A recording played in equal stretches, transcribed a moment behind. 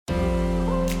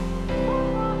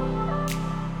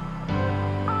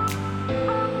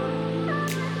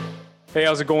Hey,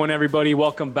 how's it going, everybody?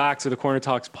 Welcome back to the Corner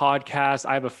Talks podcast.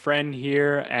 I have a friend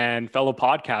here and fellow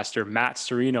podcaster, Matt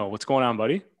Serino. What's going on,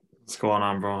 buddy? What's going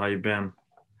on, bro? How you been?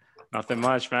 Nothing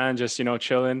much, man. Just,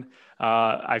 chilling.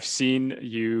 I've seen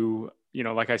you,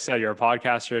 like I said, you're a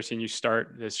podcaster. I've seen you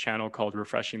start this channel called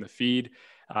Refreshing the Feed.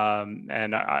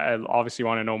 And I obviously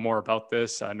want to know more about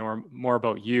this, more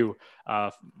about you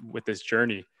with this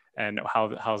journey and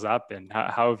how's that been?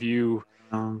 How have you,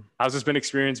 how's this been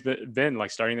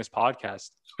like starting this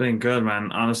podcast? It's been good, man.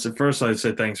 Honestly, first I'd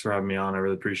say thanks for having me on. I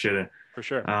really appreciate it. For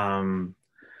sure.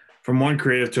 From one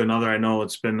creative to another, I know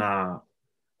it's been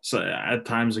so at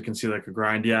times it can seem like a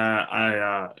grind. Yeah,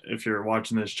 I if you're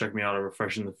watching this, check me out at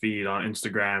Refreshing the Feed on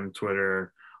Instagram,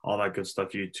 Twitter, all that good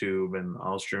stuff, YouTube, and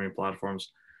all streaming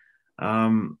platforms.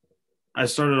 I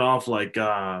started off like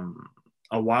a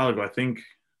while ago. I think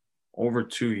over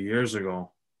 2 years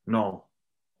ago. No,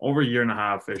 over a year and a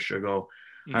half ish ago.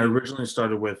 I originally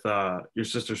started with your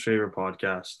sister's favorite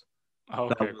podcast. Oh,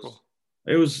 okay, cool.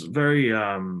 It was very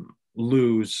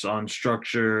loose,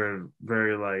 unstructured,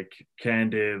 very like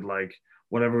candid, like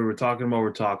whatever we were talking about,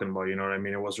 we're talking about. You know what I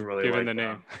mean? It wasn't really Given like the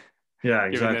name. Yeah,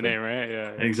 exactly. Given the name, right?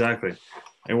 Yeah. Exactly.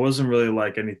 It wasn't really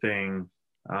like anything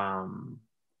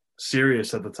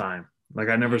serious at the time. Like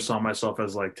I never saw myself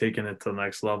as like taking it to the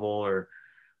next level or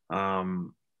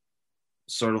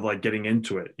sort of like getting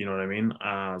into it, you know what I mean?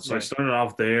 So I started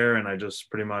off there and I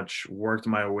just pretty much worked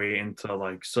my way into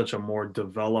like such a more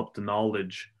developed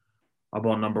knowledge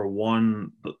about number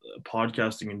one,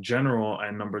 podcasting in general,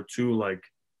 and number two, like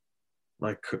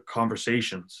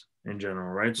conversations in general,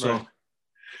 right? So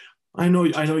I know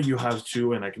you have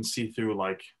too, and I can see through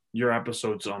like your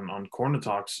episodes on Corner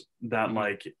Talks that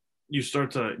like you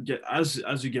start to get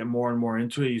as you get more and more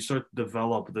into it, you start to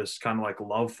develop this kind of like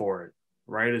love for it,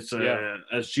 right? It's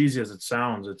as cheesy as it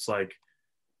sounds, it's like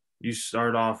you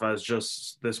start off as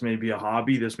just this may be a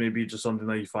hobby, this may be just something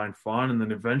that you find fun, and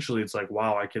then eventually it's like,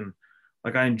 wow, I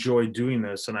enjoy doing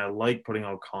this and I like putting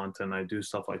out content. I do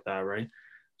stuff like that, right?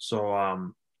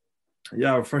 So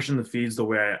yeah, Refreshing the Feeds the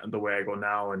way I go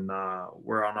now, and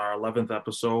we're on our 11th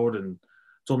episode, and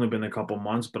it's only been a couple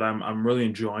months, but I'm really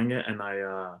enjoying it, and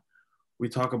we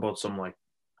talk about some like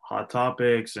hot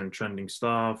topics and trending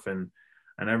stuff and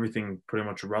everything pretty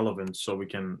much relevant, so we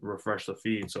can refresh the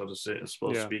feed, so to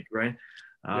speak, right?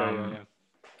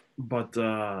 But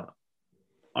other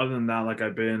than that, like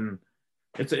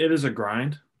it is a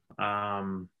grind,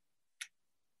 but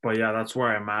yeah, that's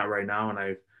where I'm at right now,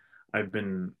 and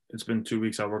it's been 2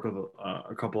 weeks. I work with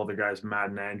a couple other guys,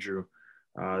 Matt and Andrew.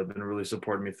 They've been really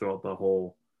supporting me throughout the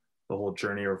whole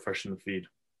journey of Refreshing the Feed.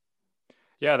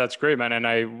 Yeah, that's great, man. And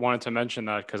I wanted to mention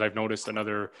that because I've noticed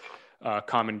another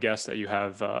common guest that you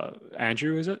have,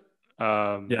 Andrew, is it?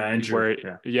 Yeah, Andrew.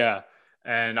 Yeah.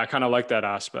 And I kind of like that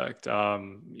aspect.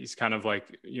 He's kind of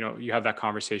like, you have that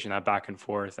conversation, that back and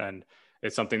forth, and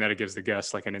it's something that it gives the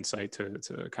guests like an insight to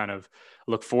kind of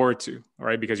look forward to,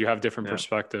 right? Because you have different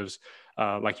perspectives,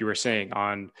 like you were saying,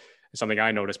 on something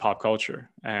I noticed, pop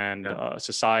culture and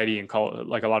society and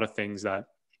like a lot of things that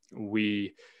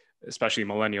we, especially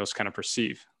millennials, kind of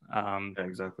perceive.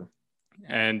 Exactly.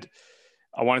 And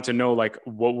I wanted to know, like,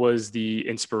 what was the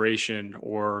inspiration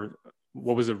or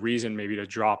what was the reason maybe to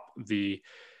drop the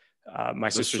my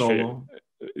sister's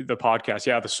the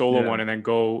podcast, the solo one, and then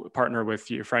go partner with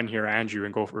your friend here, Andrew,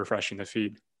 and go for Refreshing the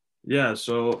Feed? Yeah,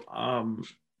 so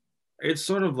it's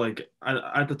sort of like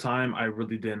at the time I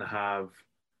really didn't have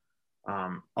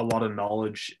a lot of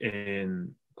knowledge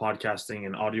in podcasting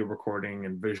and audio recording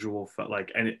and visual,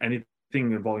 like anything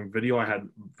involving video. I had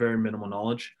very minimal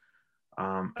knowledge,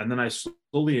 and then I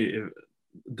slowly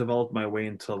developed my way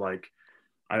into like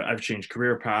I've changed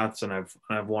career paths, and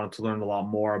I've wanted to learn a lot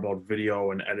more about video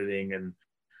and editing and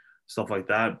stuff like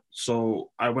that.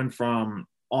 So I went from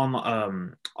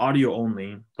on audio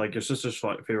only, like your sister's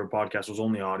favorite podcast was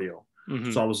only audio.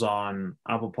 So I was on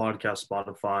Apple Podcasts,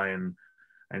 Spotify,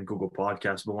 and Google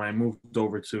Podcasts. But when I moved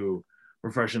over to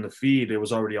Refreshing the Feed, it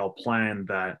was already all planned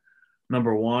that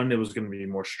number one, it was going to be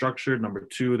more structured. Number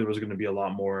two, there was going to be a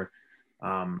lot more.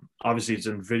 Obviously, it's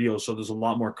in video, so there's a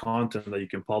lot more content that you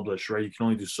can publish, right? You can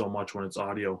only do so much when it's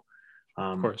audio.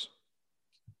 Of course.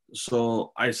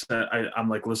 So I said, I'm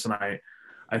like, listen,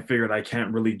 I figured I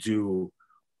can't really do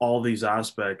all these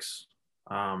aspects,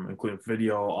 including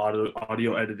video,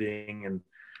 audio editing,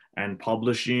 and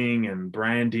publishing and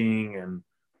branding and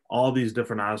all these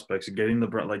different aspects of getting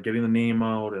the name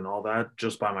out and all that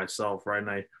just by myself, right? And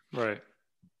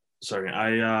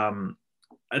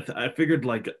I figured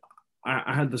like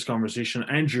I had this conversation.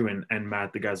 Andrew and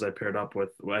Matt, the guys I paired up with,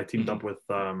 I teamed up with.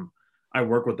 I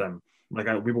work with them. Like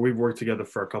we've worked together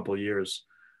for a couple of years.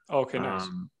 Okay, nice.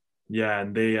 Yeah,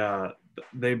 and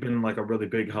they've been like a really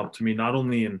big help to me, not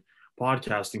only in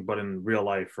podcasting but in real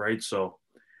life, right? So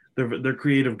they're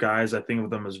creative guys. I think of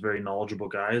them as very knowledgeable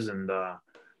guys, and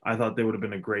I thought they would have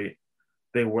been a great.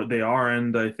 They are,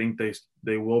 and I think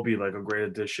they will be like a great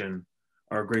addition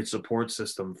or a great support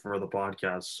system for the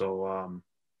podcast. So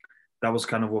that was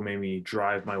kind of what made me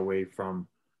drive my way from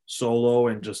solo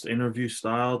and just interview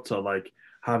style to like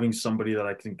having somebody that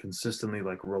I can consistently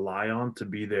like rely on to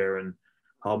be there and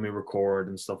help me record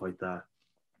and stuff like that.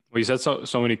 Well, you said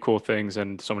so many cool things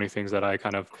and so many things that I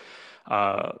kind of,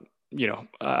 uh,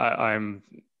 I'm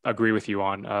agree with you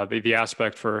on. The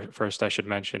aspect first I should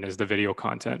mention is the video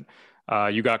content.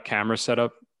 You got camera set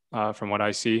up. From what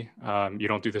I see, you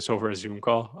don't do this over a Zoom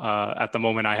call. At the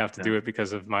moment, I have to Yeah. do it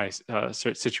because of my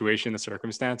situation, the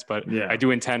circumstance. But I Yeah.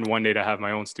 do intend one day to have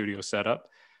my own studio set up.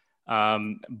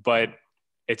 But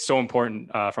it's so important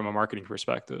from a marketing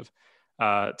perspective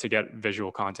to get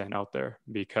visual content out there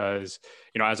because,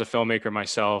 as a filmmaker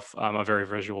myself, I'm a very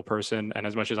visual person. And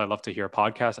as much as I love to hear a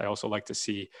podcast, I also like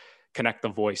to connect the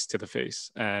voice to the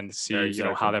face and see, Yeah, how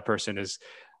exactly. that person is,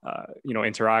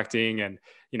 interacting and,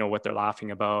 what they're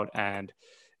laughing about. And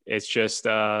it's just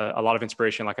a lot of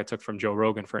inspiration. Like I took from Joe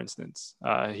Rogan, for instance.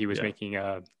 He was Yeah. making he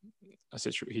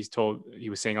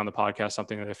was saying on the podcast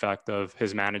something to the effect of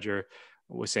his manager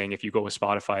was saying, if you go with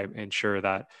Spotify, ensure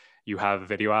that you have a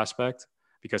video aspect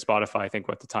because Spotify, I think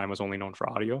at the time was only known for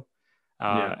audio.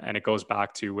 Yeah. And it goes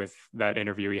back to with that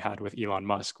interview he had with Elon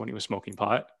Musk when he was smoking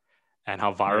pot and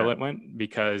how viral Yeah. it went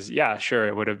because yeah, sure.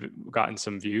 It would have gotten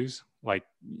some views like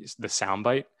the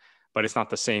soundbite, but it's not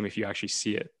the same if you actually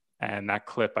see it. And that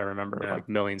clip, I remember Yeah. like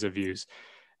millions of views.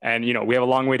 And, we have a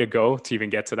long way to go to even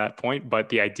get to that point. But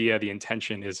the idea, the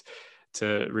intention is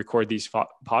to record these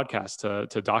podcasts,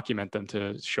 to document them,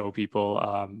 to show people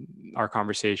our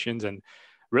conversations and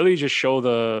really just show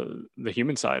the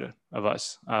human side of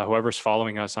us, whoever's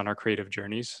following us on our creative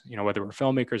journeys, whether we're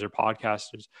filmmakers or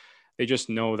podcasters, they just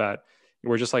know that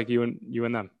we're just like you and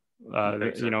them. Yeah,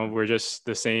 exactly. We're just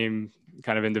the same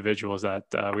kind of individuals that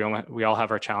we all have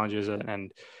our challenges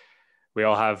and we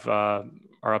all have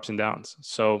our ups and downs.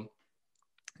 So,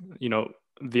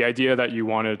 the idea that you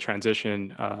want to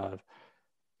transition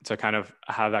to kind of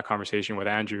have that conversation with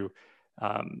Andrew.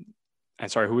 Um,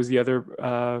 and sorry, who was the other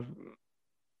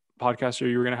podcaster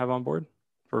you were going to have on board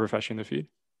for refreshing the feed?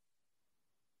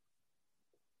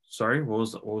 Sorry, what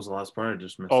was the last part? I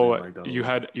just missed it. Oh, Like that you was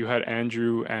had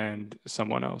Andrew and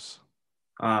someone else.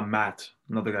 Matt,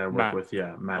 another guy I work Matt. with.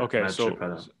 Yeah, Okay, Matt so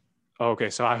Chapetta. okay,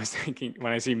 so I was thinking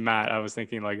when I see Matt, I was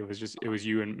thinking like it was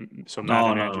you and so Matt Oh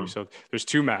and no, Andrew. no. So there's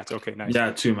two Matts. Okay, nice.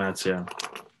 Yeah, two Matts. Yeah.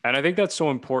 And I think that's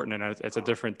so important, and it's a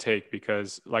different take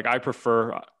because, like,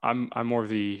 I'm more of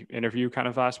the interview kind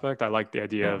of aspect. I like the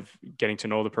idea Yeah. of getting to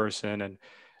know the person and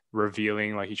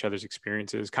revealing like each other's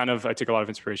experiences. Kind of, I take a lot of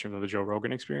inspiration from the Joe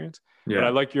Rogan experience, but I Yeah.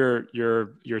 like your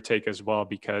take as well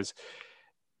because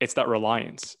it's that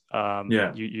reliance.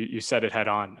 Yeah. You said it head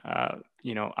on.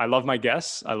 I love my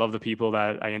guests. I love the people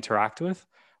that I interact with,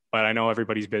 but I know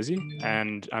everybody's busy,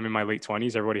 and I'm in my late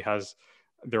 20s. Everybody has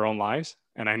their own lives,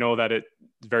 and I know that it's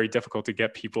very difficult to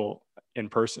get people in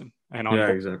person and on Yeah.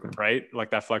 board, Exactly. right?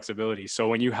 Like that flexibility. So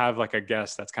when you have like a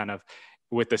guest that's kind of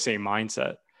with the same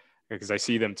mindset, because I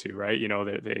see them too, right?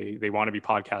 They want to be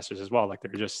podcasters as well. Like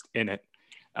they're just in it.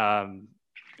 Um,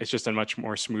 it's just a much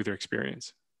more smoother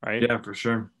experience, right? Yeah, for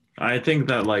sure. I think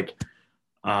that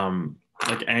um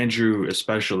like Andrew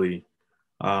especially,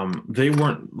 they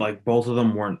weren't like both of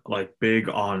them weren't like big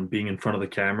on being in front of the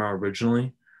camera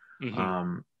originally. Hmm.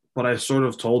 Um, but I sort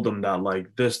of told them that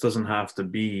like this doesn't have to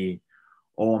be,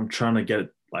 oh, I'm trying to get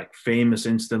like famous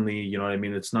instantly. You know what I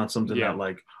mean? It's not something Yeah. that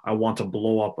like I want to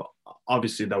blow up.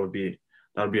 Obviously, that would be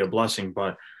a blessing,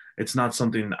 but it's not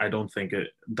something I don't think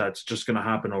that's just gonna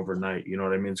happen overnight. You know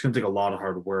what I mean? It's gonna take a lot of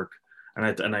hard work, and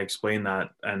I explained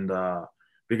that, and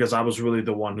because I was really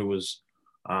the one who was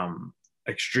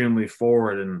extremely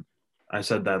forward, and I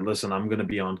said that listen, I'm gonna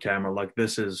be on camera. Like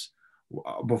this is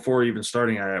before even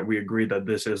starting, we agreed that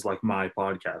this is like my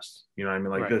podcast. You know what I mean?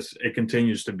 Like Right. this, it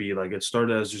continues to be like it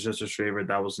started as your sister's favorite.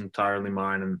 That was entirely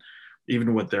mine. And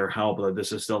even with their help, that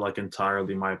this is still like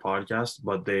entirely my podcast,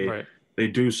 but Right. they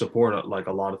do support like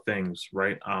a lot of things.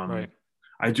 Right. Right.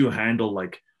 I do handle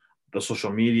like the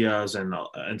social medias and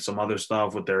some other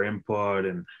stuff with their input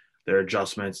and their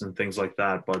adjustments and things like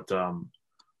that. But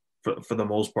for the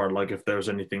most part, like if there's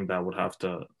anything that would have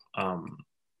to um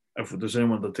if there's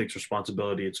anyone that takes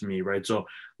responsibility, it's me, right? So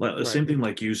like the Right. same thing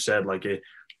like you said, like it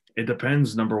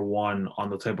depends number one on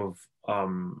the type of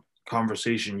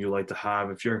conversation you like to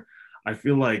have. If you're I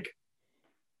feel like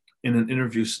in an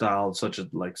interview style such as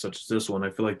this one, I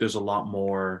feel like there's a lot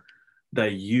more.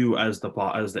 that you as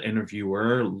the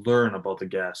interviewer learn about the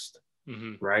guest,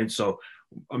 Mm-hmm. right? So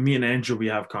me and Andrew, we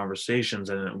have conversations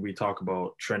and we talk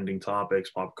about trending topics,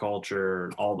 pop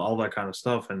culture, all that kind of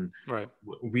stuff, and Right.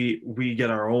 we get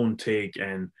our own take.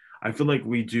 And I feel like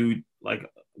we do, like,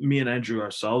 me and Andrew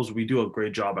ourselves, we do a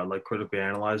great job at like critically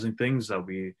analyzing things, that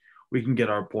we can get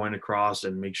our point across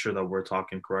and make sure that we're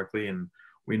talking correctly and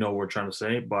we know what we're trying to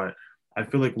say. But I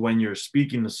feel like when you're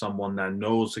speaking to someone that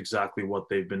knows exactly what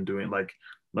they've been doing, like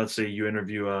let's say you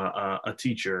interview a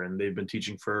teacher and they've been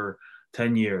teaching for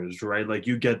 10 years, right? Like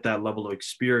you get that level of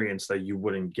experience that you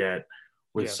wouldn't get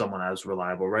with Yeah. someone as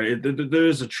reliable, right? There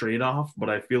is a trade-off, but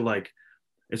I feel like,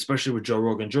 especially with Joe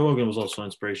Rogan was also an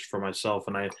inspiration for myself.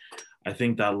 And I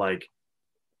think that like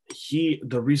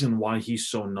the reason why he's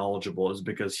so knowledgeable is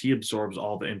because he absorbs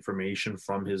all the information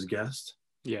from his guest.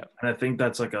 Yeah. And I think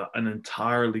that's like an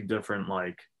entirely different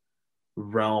like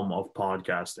realm of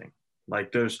podcasting.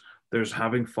 Like there's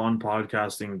having fun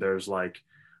podcasting. There's like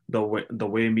the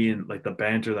way me and like the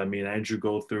banter that me and Andrew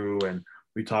go through, and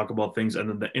we talk about things. And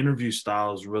then the interview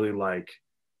style is really like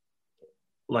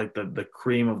the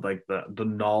cream of like the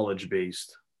knowledge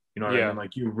based. You know what I Yeah. mean?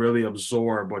 Like you really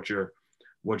absorb what your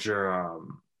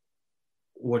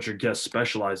guest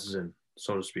specializes in,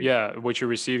 so to speak. Yeah, what you're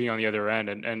receiving on the other end,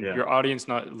 and Yeah. your audience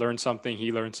not learned something,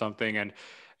 he learned something, and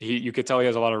you could tell he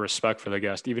has a lot of respect for the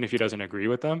guest, even if he doesn't agree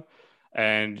with them.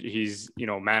 And he's,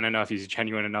 man enough, he's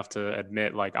genuine enough to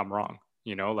admit like I'm wrong.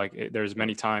 Like there's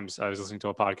many times I was listening to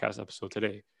a podcast episode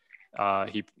today.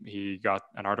 He got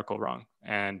an article wrong,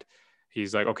 and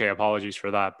he's like, okay, apologies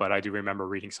for that, but I do remember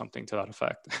reading something to that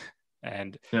effect.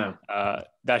 And Yeah.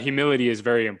 that humility is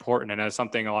very important, and that's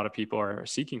something a lot of people are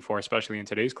seeking for, especially in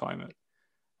today's climate.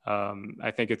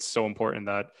 I think it's so important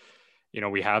that,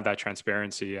 we have that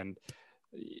transparency, and,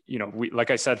 we,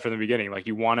 like I said from the beginning, like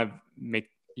you want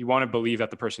to believe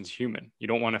that the person's human. You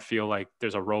don't want to feel like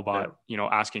there's a robot,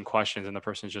 asking questions and the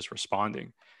person's just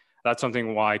responding. That's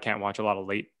something why I can't watch a lot of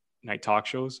late night talk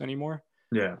shows anymore.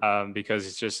 Yeah. Because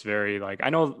it's just very like, I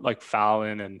know like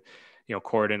Fallon and,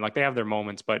 Corden, like they have their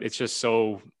moments, but it's just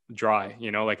so dry,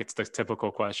 like it's the typical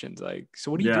questions like,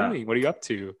 so what are you Yeah. doing? What are you up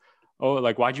to? Oh,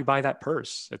 like, why'd you buy that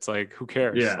purse? It's like, who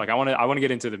cares? Yeah. Like, I want to get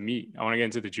into the meat. I want to get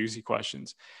into the juicy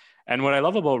questions. And what I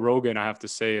love about Rogan, I have to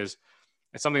say, is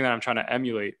it's something that I'm trying to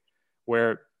emulate,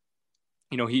 where,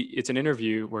 it's an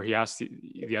interview where he asks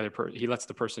the other person, he lets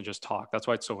the person just talk. That's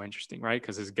why it's so interesting, right?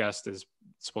 Because his guest is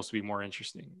supposed to be more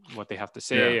interesting, what they have to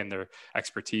say Yeah. and their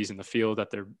expertise in the field that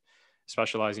they're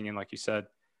specializing in, like you said.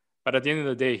 But at the end of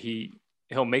the day,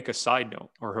 he'll make a side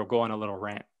note, or he'll go on a little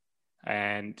rant,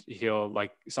 and he'll,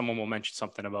 like, someone will mention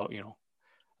something about,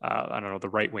 I don't know, the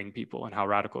right wing people and how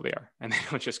radical they are, and then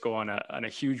he'll just go on a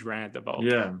huge rant about,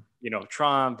 Yeah.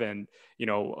 Trump, and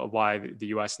why the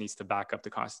U.S. needs to back up the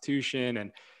Constitution.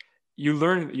 And you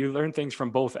learn things from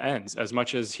both ends, as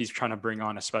much as he's trying to bring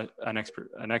on an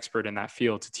expert in that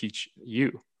field to teach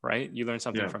you, right? You learn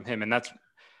something from him, and that's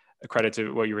a credit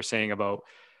to what you were saying about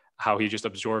how he just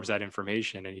absorbs that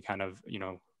information and he kind of,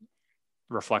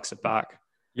 reflects it back.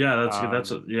 Yeah,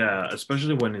 yeah,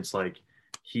 especially when it's like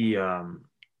he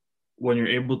when you're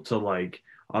able to like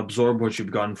absorb what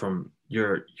you've gotten from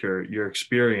your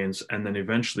experience, and then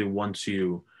eventually once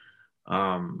you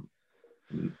um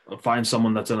find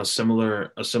someone that's in a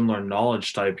similar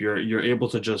knowledge type, you're able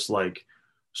to just like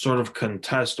sort of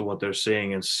contest what they're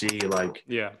saying and see like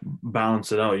Yeah.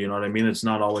 balance it out. You know what I mean? It's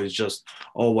not always just,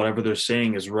 oh, whatever they're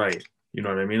saying is right. You know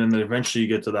what I mean? And then eventually you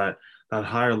get to that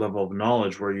higher level of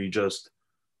knowledge where you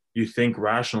think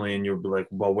rationally, and you'll be like,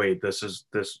 well, wait, this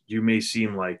you may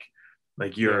seem like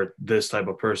you're this type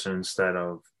of person instead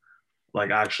of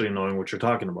like actually knowing what you're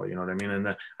talking about. You know what I mean?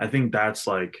 And I think that's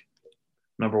like,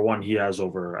 number one, he has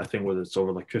over, I think it's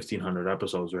over like 1,500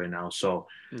 episodes right now. So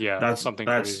Yeah, that's something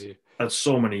crazy. that's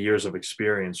so many years of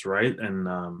experience, right? And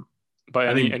But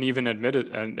I think, he even admitted,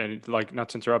 and like, not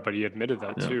to interrupt, but he admitted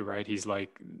that too, right? He's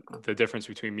like, the difference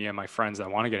between me and my friends that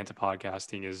want to get into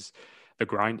podcasting is the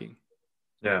grinding.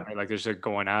 yeah, Right? Like, there's like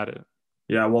going at it.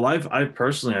 yeah. Well, I've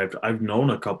personally, I've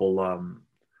known a couple,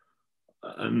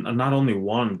 not only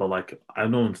one, but like I've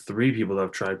known three people that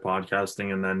have tried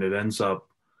podcasting, and then it ends up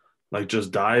like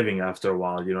just diving after a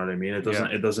while. You know what I mean? It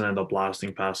doesn't end up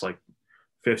lasting past like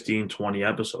 15, 20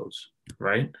 episodes,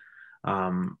 right?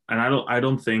 And I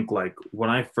don't think, like, when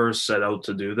I first set out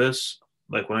to do this,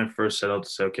 like when I first set out to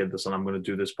say, okay, listen, I'm going to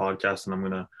do this podcast and I'm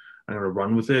going to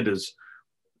run with it, is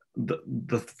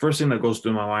the first thing that goes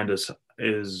through my mind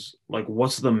is like,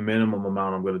 what's the minimum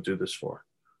amount I'm going to do this for?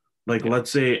 Like, let's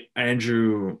say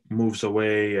Andrew moves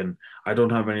away and I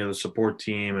don't have any other support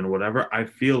team and whatever. I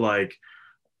feel like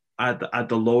at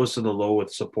the lowest of the low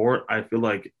with support, I feel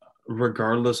like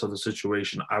regardless of the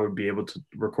situation, I would be able to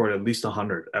record at least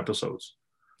 100 episodes,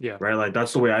 Yeah. right? Like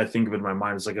that's the way I think of it in my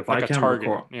mind. It's like if Like I a can't target.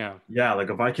 record, Yeah, yeah, like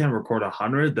if I can't record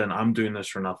 100, then I'm doing this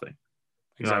for nothing.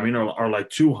 You know what I mean? exactly. Or like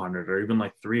 200 or even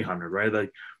like 300, right?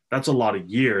 Like that's a lot of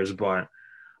years, but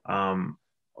um,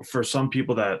 for some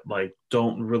people that like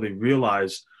don't really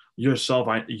realize yourself,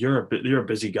 you're a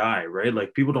busy guy, right?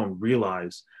 Like people don't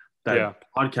realize that Yeah.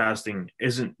 podcasting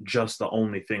isn't just the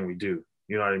only thing we do.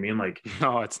 You know what I mean? Like,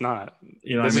 No, it's not.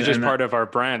 you know what I This is mean? just And that, part of our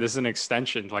brand. This is an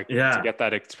extension, like to yeah, get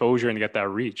that exposure and to get that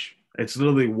reach. it's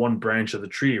literally one branch of the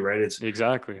tree, right?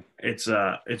 Exactly.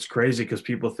 It's crazy because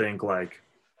people think like,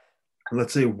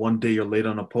 let's say one day you're late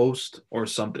on a post or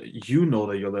something, you know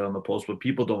that you're late on the post, but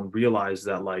people don't realize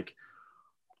that like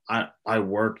I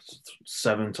worked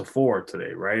 7 to 4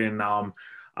 today, right? And now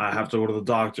I have to go to the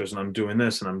doctors and I'm doing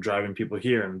this and I'm driving people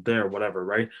here and there, whatever,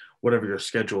 right? Whatever your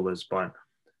schedule is. But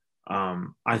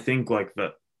I think like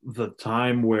the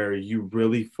time where you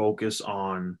really focus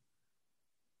on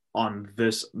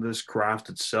this craft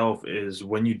itself is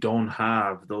when you don't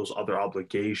have those other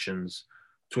obligations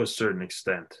to a certain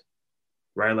extent,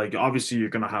 right? Like obviously you're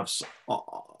gonna have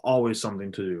always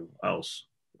something to do else,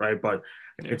 right? But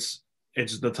Yeah. it's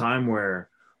it's the time where,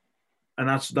 and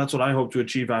that's what I hope to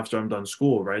achieve after I'm done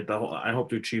school, right? I hope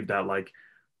to achieve that. Like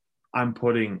I'm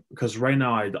putting, because right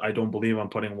now I don't believe I'm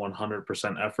putting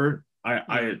 100% effort. I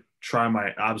Mm. try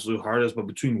my absolute hardest, but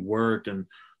between work and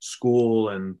school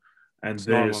and It's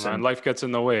normal, this man. and Life gets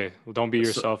in the way. Don't beat so,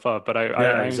 yourself up. But yeah, I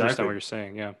understand what exactly. you're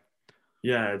saying. Yeah.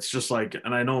 Yeah, it's just like,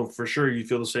 and I know for sure you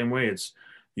feel the same way. It's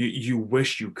you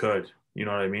wish you could, you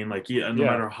know what I mean? Like, yeah, no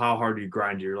Yeah. matter how hard you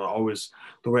grind, you're always,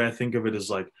 the way I think of it is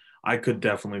like I could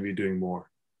definitely be doing more,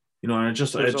 you know. And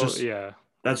There's it all, just yeah.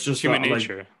 that's It's just human like,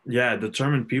 nature. yeah,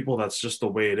 determined people. That's just the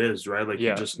way it is, right? Like you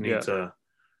Yeah. just need Yeah. to,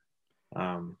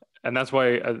 um, And that's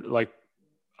why I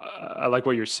like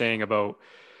what you're saying about,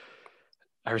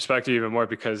 I respect you even more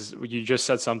because you just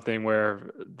said something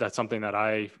where that's something that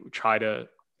I try to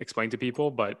explain to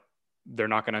people, but they're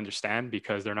not going to understand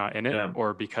because they're not in it, yeah,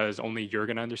 or because only you're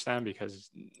going to understand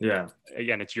because, yeah,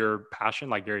 again, it's your passion.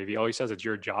 Like Gary Vee always says, it's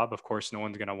your job. Of course, no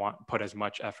one's going to put as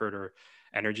much effort or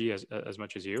energy as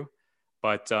much as you.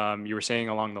 But you were saying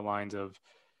along the lines of,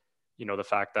 the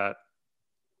fact that,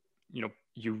 you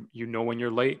know when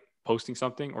you're late posting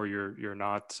something, or you're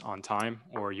not on time,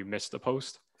 or you missed a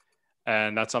post.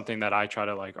 And that's something that I try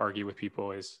to like argue with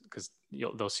people, is because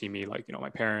they'll see me, like, my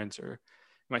parents or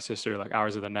my sister, like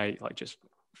hours of the night, like just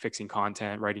fixing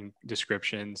content, writing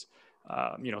descriptions,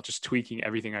 just tweaking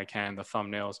everything I can, the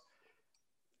thumbnails.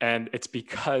 And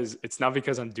it's not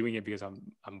because I'm doing it because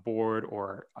I'm bored,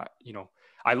 or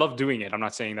I love doing it. I'm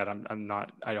not saying that I'm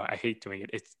not, I hate doing it.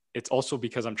 It's also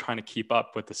because I'm trying to keep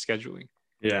up with the scheduling,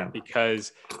 yeah,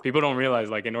 because people don't realize,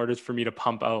 like, in order for me to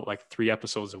pump out like 3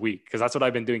 episodes a week, because that's what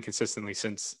I've been doing consistently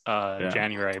since yeah,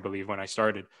 January, I believe, when I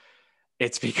started.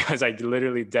 It's because I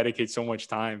literally dedicate so much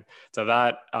time to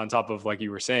that, on top of, like you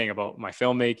were saying, about my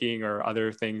filmmaking or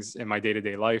other things in my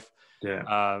day-to-day life,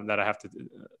 yeah, that I have to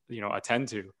attend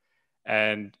to.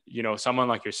 And someone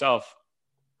like yourself,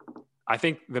 I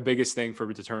think the biggest thing for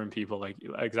determined people, like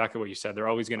exactly what you said, they're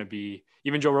always going to be,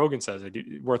 even Joe Rogan says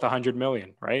it, worth 100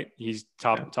 million, right? He's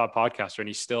yeah, top podcaster, and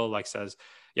he still like says,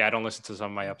 yeah, I don't listen to some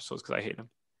of my episodes because I hate them.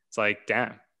 It's like,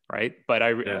 damn. Right. But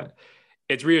yeah,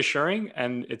 it's reassuring,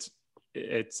 and it's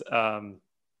it's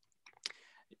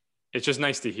just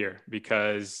nice to hear,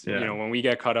 because yeah, when we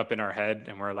get caught up in our head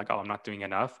and we're like, oh, I'm not doing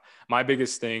enough. My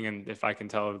biggest thing, and if I can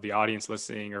tell the audience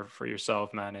listening, or for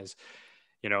yourself, man, is,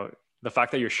 the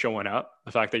fact that you're showing up,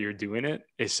 the fact that you're doing it,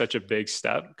 is such a big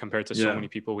step compared to so yeah, many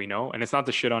people we know. And it's not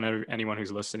to shit on anyone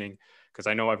who's listening, because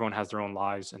I know everyone has their own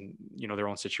lives and their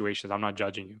own situations. I'm not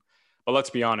judging you, but let's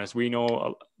be honest. We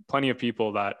know plenty of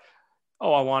people that,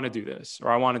 oh, I want to do this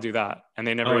or I want to do that, and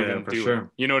they never oh yeah, even for do it.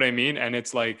 sure, You know what I mean? And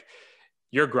it's like,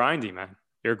 you're grinding, man.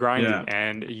 You're yeah, grinding.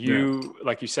 And yeah,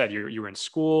 like you said, you were in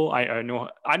school. I know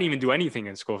I didn't even do anything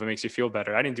in school. If it makes you feel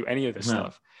better, I didn't do any of this yeah,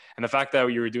 stuff. And the fact that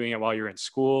you were doing it while you're in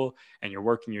school, and you're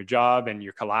working your job, and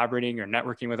you're collaborating or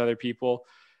networking with other people,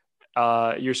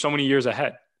 you're so many years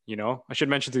ahead. I should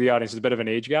mention to the audience, it's a bit of an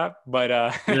age gap, but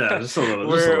yeah, just a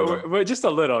little, just a little, we're just a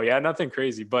little, yeah, nothing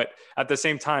crazy. But at the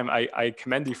same time, I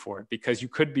commend you for it, because you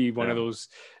could be one of yeah, those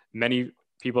many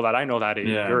people that I know that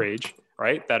yeah, your age,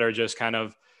 right, that are just kind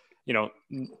of, you know,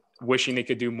 wishing they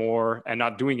could do more and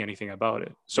not doing anything about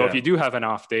it. So if yeah, you do have an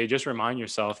off day, just remind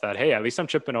yourself that, hey, at least I'm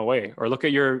chipping away. Or look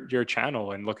at your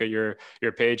channel and look at your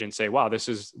page and say, wow, this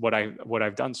is what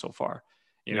I've done so far.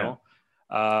 You yeah,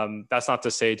 know, that's not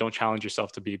to say don't challenge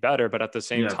yourself to be better, but at the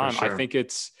same yeah, for time, I sure, think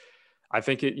it's I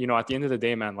think it, at the end of the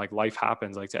day, man, like life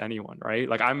happens like to anyone, right?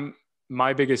 Like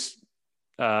my biggest,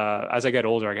 as I get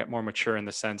older, I get more mature in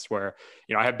the sense where,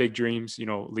 I have big dreams,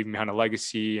 leaving behind a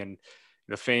legacy and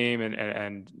the fame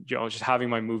and just having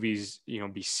my movies,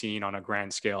 be seen on a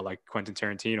grand scale like Quentin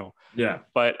Tarantino. Yeah.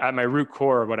 But at my root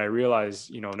core, what I realize,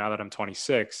 now that I'm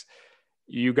 26,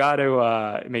 you got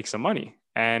to make some money.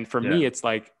 And for Yeah. me, it's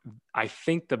like, I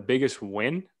think the biggest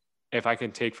win, if I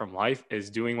can take from life, is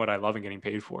doing what I love and getting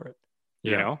paid for it.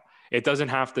 Yeah. It doesn't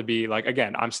have to be like,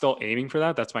 again, I'm still aiming for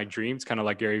that. That's my dream. It's kind of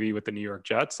like Gary Vee with the New York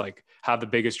Jets, like have the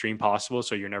biggest dream possible.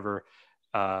 So you're never,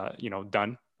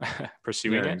 done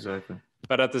pursuing Yeah, it. exactly.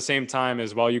 But at the same time,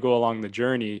 as while you go along the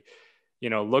journey,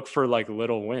 look for like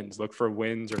little wins, look for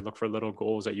wins or look for little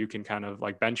goals that you can kind of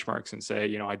like benchmarks and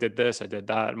say, I did this, I did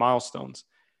that, milestones.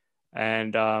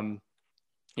 And,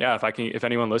 yeah, if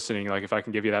anyone listening, like if I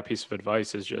can give you that piece of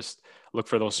advice, is just look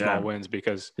for those small Yeah. wins,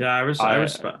 because Yeah. I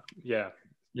respect. yeah.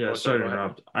 Yeah. Oh, sorry, Sorry to go ahead, man.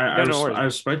 interrupt. Yeah, no worries, I man.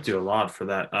 respect you a lot for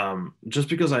that. Just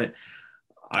because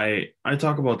I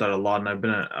talk about that a lot, and I've been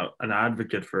an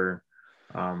advocate for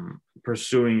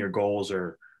pursuing your goals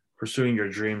or pursuing your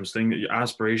dreams, your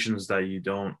aspirations that you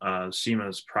don't seem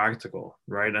as practical,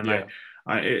 right? And Yeah,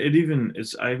 I've even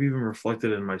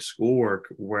reflected in my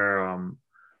schoolwork where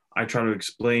I try to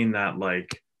explain that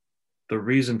like the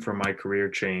reason for my career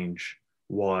change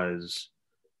was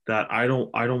that I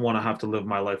don't want to have to live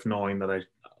my life knowing that I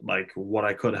like what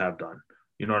I could have done.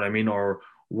 You know what I mean? Or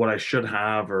what I should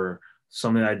have, or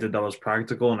something I did that was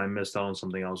practical and I missed out on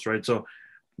something else, right? So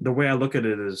the way I look at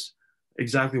it is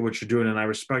exactly what you're doing, and I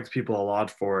respect people a lot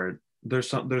for it. There's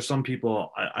some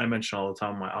people I mention all the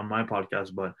time on my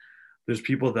podcast, but there's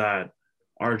people that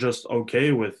are just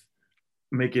okay with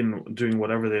doing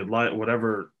whatever they like,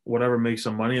 whatever makes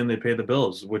them money, and they pay the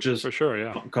bills, which is for sure.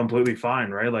 Yeah. completely fine,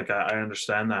 right? Like I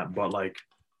understand that, but like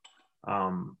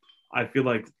um I feel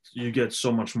like you get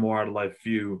so much more out of life if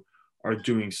you are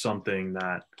doing something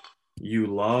that you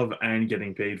love and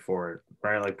getting paid for it,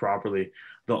 right? Like properly.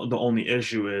 The only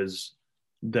issue is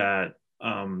that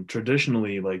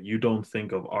traditionally, like you don't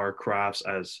think of our crafts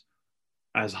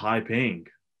as high paying,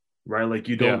 right? Like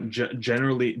you Yeah. don't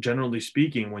generally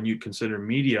speaking, when you consider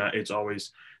media, it's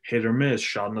always hit or miss,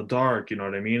 shot in the dark. You know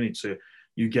what I mean?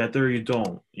 You get there, you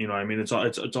don't. You know what I mean? It's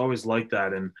always like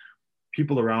that. And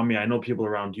people around me, I know people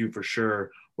around you for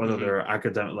sure, whether Hmm. they're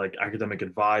academic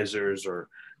advisors or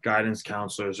guidance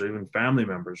counselors or even family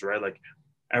members, right? Like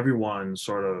everyone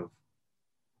sort of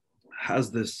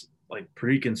has this like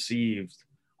preconceived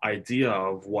idea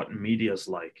of what media's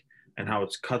like and how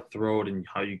it's cutthroat and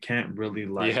how you can't really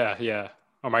like Yeah. Yeah.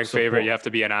 Or my favorite, you support. have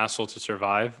to be an asshole to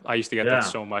survive. I used to get that Yeah,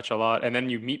 so much a lot. And then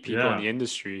you meet people in yeah, the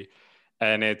industry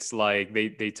and it's like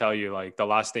they tell you like the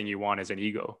last thing you want is an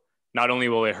ego. Not only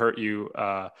will it hurt you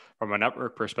from a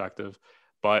network perspective,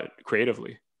 but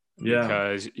creatively, yeah,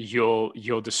 because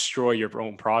you'll destroy your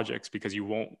own projects because you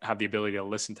won't have the ability to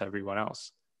listen to everyone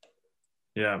else.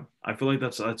 yeah. I feel like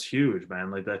that's huge,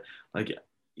 man. Like that, like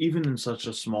even in such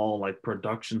a small like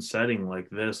production setting like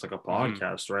this, like a Hmm.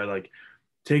 podcast, right? Like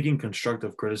taking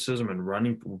constructive criticism and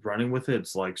running with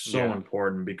it's like so Yeah.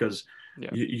 important because Yeah.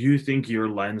 you think your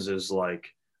lens is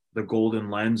like the golden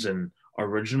lens and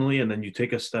originally, and then you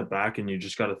take a step back and you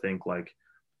just got to think like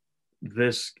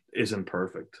this isn't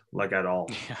perfect like at all.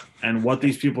 Yeah. And what Yeah.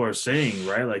 these people are saying,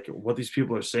 right? Like what these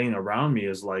people are saying around me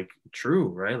is like true,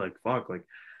 right? Like fuck, like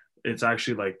it's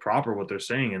actually like proper what they're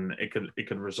saying, and it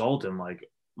could result in like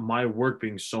my work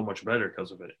being so much better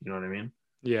because of it. You know what I mean?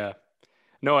 Yeah.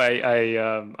 No,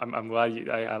 I'm glad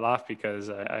I laugh because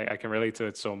I can relate to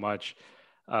it so much.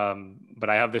 But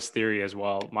I have this theory as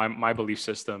well. My belief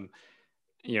system,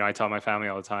 I tell my family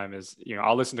all the time is,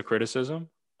 I'll listen to criticism.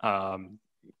 Um,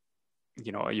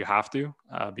 you have to,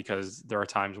 because there are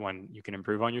times when you can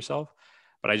improve on yourself.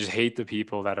 But I just hate the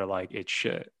people that are like, it's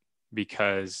shit.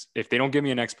 Because if they don't give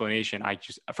me an explanation,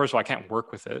 first of all, I can't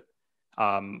work with it.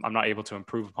 I'm not able to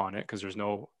improve upon it because there's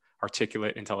no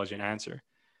articulate, intelligent answer.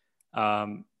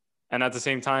 Um, and at the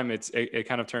same time, it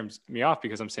kind of turns me off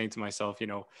because I'm saying to myself,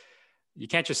 you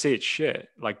can't just say it's shit.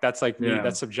 Like that's like me, Yeah,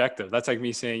 that's subjective. That's like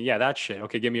me saying, yeah, that's shit.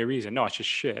 Okay, give me a reason. No, it's just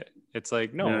shit. It's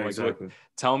like, no, yeah, like what, exactly.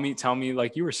 tell me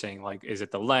like you were saying, like, is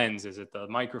it the lens? Is it the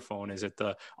microphone? Is it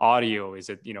the audio? Is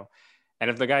it, and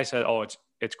if the guy said, oh,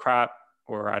 it's crap,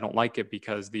 or I don't like it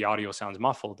because the audio sounds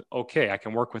muffled. Okay, I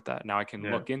can work with that. Now I can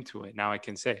Yeah, look into it. Now I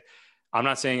can say, I'm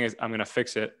not saying I'm going to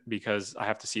fix it because I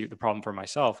have to see the problem for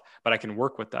myself, but I can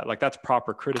work with that. Like that's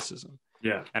proper criticism.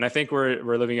 yeah, And I think we're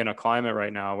living in a climate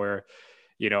right now where,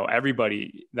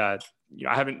 everybody that,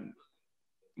 I haven't,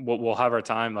 we'll have our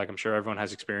time. Like I'm sure everyone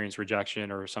has experienced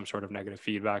rejection or some sort of negative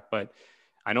feedback, but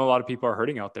I know a lot of people are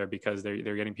hurting out there because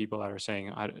they're getting people that are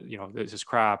saying, this is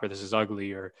crap, or this is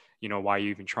ugly, or, why are you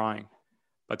even trying?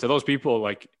 But to those people,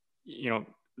 like,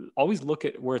 always look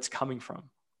at where it's coming from.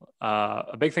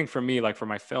 A big thing for me, like for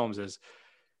my films, is,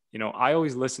 I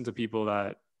always listen to people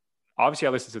that, obviously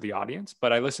I listen to the audience,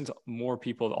 but I listen to more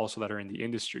people also that are in the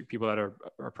industry, people that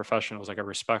are professionals. Like I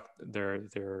respect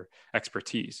their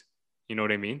expertise. You know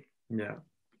what I mean? Yeah.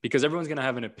 Because everyone's going to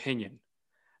have an opinion,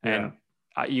 and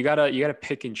Yeah. you gotta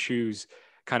pick and choose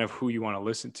kind of who you want to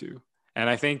listen to. And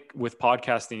I think with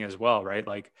podcasting as well, right?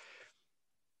 Like,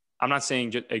 I'm not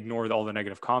saying just ignore all the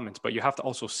negative comments, but you have to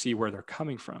also see where they're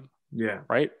coming from. Yeah.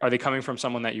 Right? Are they coming from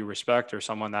someone that you respect, or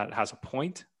someone that has a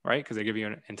point, right? Because they give you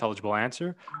an intelligible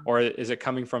answer, or is it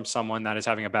coming from someone that is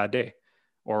having a bad day,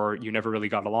 or you never really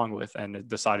got along with and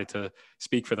decided to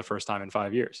speak for the first time in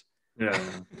 5 years? Yeah.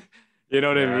 You know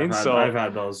what I mean? I've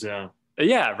had those. Yeah.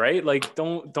 Yeah, right. Like,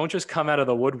 don't just come out of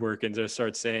the woodwork and just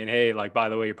start saying, "Hey, like, by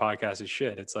the way, your podcast is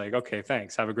shit." It's like, okay,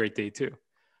 thanks. Have a great day too.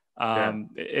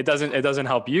 It doesn't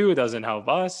help you. It doesn't help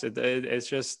us. It's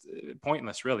just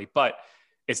pointless, really. But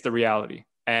it's the reality.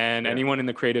 And anyone in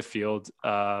the creative field,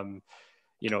 probably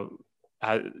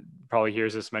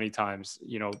hears this many times.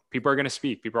 People are going to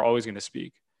speak. People are always going to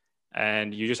speak,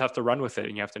 and you just have to run with it,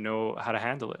 and you have to know how to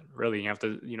handle it. Really, you have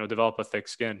to, develop a thick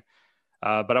skin.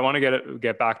 But I want to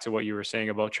get back to what you were saying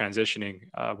about transitioning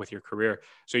with your career.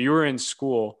 So you were in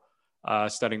school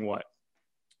studying what?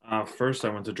 First, I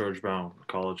went to George Brown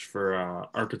College for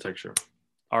architecture.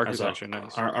 Architecture,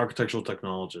 nice. Architectural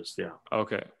technologist, yeah.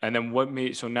 Okay, and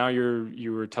then so now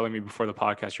you were telling me before the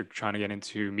podcast you're trying to get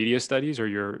into media studies, or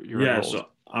you're yeah. enrolled? So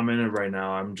I'm in it right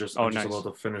now. I'm just nice. about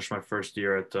to finish my first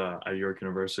year at York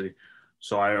University.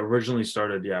 So I originally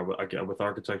started with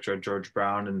architecture at George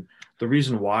Brown, and the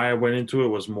reason why I went into it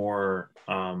was more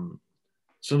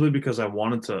simply because I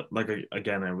wanted to, like,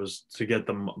 again, it was to get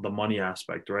the money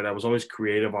aspect, right? I was always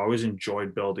creative. I always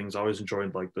enjoyed buildings. I always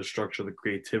enjoyed like the structure, the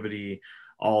creativity,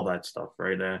 all that stuff,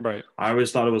 right? Right. I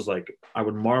always thought it was like, I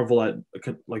would marvel at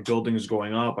like buildings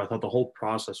going up. I thought the whole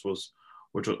process was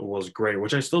great,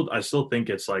 which I still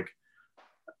think it's like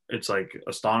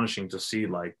astonishing to see,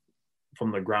 like,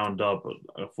 from the ground up,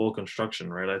 a full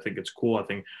construction, right? I think it's cool. I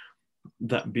think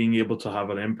that being able to have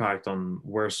an impact on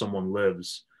where someone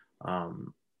lives,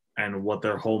 and what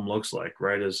their home looks like,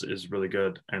 right, is really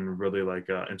good and really like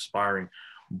inspiring.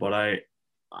 But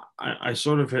I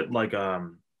sort of hit like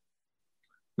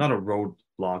not a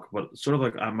roadblock, but sort of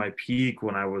like at my peak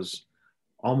when I was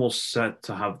almost set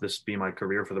to have this be my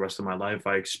career for the rest of my life.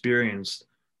 I experienced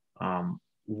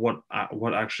what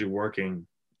actually working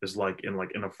is like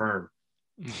in a firm.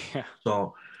 Yeah.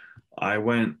 So I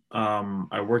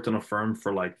worked in a firm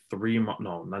for like 3 months.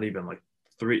 No, not even like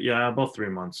about 3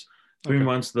 months. 3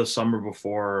 months the summer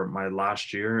before my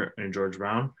last year in George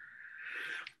Brown.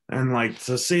 And like,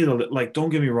 to say that, like,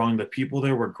 don't get me wrong, the people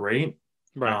there were great.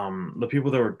 Right. The people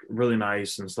there were really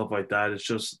nice and stuff like that. It's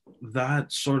just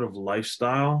that sort of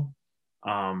lifestyle.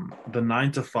 The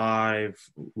 9 to 5,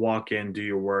 walk in, do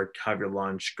your work, have your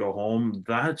lunch, go home.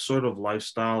 That sort of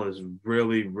lifestyle is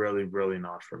really, really, really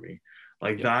not for me.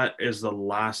 Like, that is the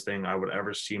last thing I would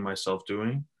ever see myself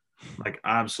doing. Like,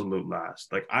 absolute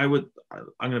last. Like, I'm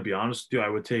gonna be honest with you, I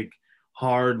would take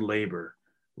hard labor,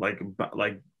 like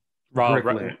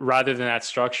Rather than that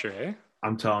structure, eh?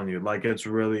 I'm telling you, like, it's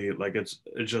really like it's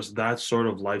just that sort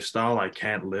of lifestyle I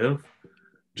can't live.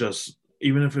 Just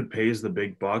even if it pays the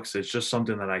big bucks, it's just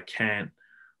something that I can't,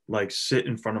 like, sit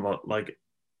in front of like,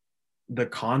 the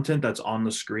content that's on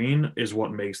the screen is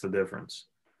what makes the difference.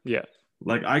 Yeah.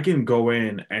 Like, I can go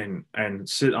in and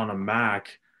sit on a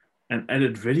Mac and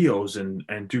edit videos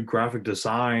and do graphic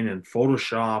design and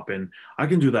Photoshop, and I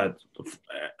can do that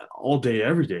all day,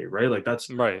 every day, right? Like, that's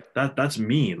right. That's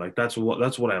me. Like, that's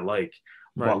what I like.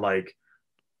 Right. But like,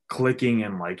 clicking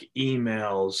and like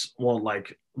emails, well,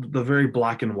 like the very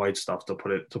black and white stuff, to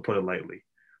put it lightly,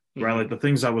 right? Mm-hmm. Like, the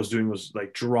things I was doing was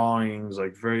like drawings,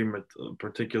 like very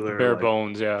particular, bare like,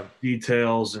 bones, yeah,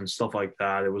 details and stuff like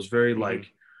that. It was very like,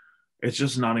 it's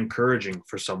just not encouraging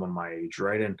for someone my age,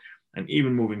 right? And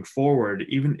even moving forward,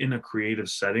 even in a creative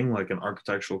setting, like an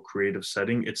architectural creative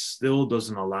setting, it still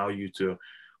doesn't allow you to,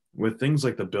 with things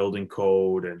like the building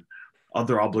code and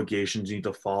other obligations you need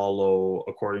to follow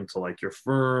according to like your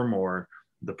firm or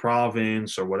the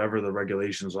province or whatever the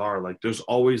regulations are. Like, there's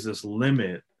always this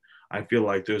limit. I feel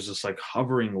like there's this like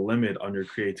hovering limit on your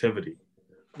creativity.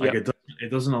 Like, it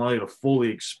doesn't allow you to fully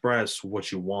express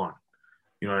what you want.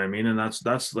 You know what I mean? And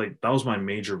that's like, that was my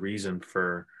major reason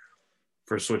for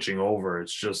switching over.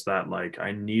 It's just that, like,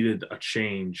 I needed a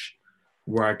change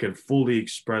where I could fully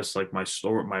express like my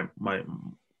story,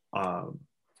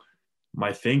 my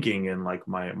my thinking and like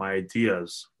my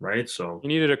ideas, right? So You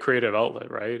needed a creative outlet,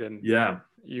 right? And yeah,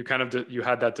 you kind of you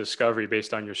had that discovery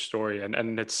based on your story,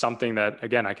 and it's something that,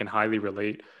 again, I can highly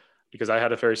relate, because I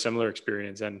had a very similar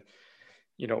experience. And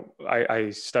I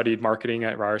studied marketing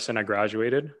at Ryerson. I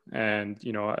graduated, and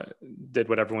I did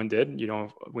what everyone did.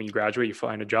 When you graduate, you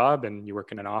find a job and you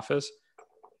work in an office.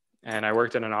 And I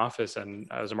worked in an office, and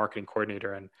I was a marketing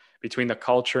coordinator. And between the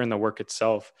culture and the work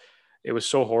itself, it was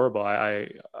so horrible.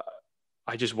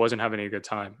 I just wasn't having a good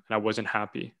time, and I wasn't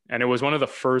happy. And it was one of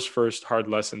the first hard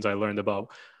lessons I learned about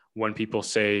when people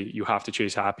say you have to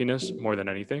chase happiness more than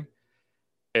anything,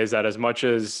 is that as much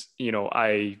as,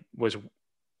 I was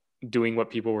doing what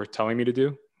people were telling me to do,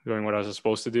 doing what I was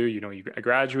supposed to do, I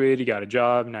graduated, you got a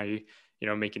job, now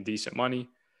making decent money.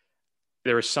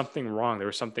 There was something wrong. There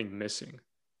was something missing.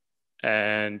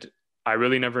 And I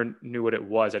really never knew what it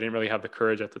was. I didn't really have the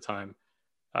courage at the time.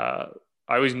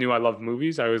 I always knew I loved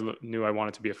movies. I always knew I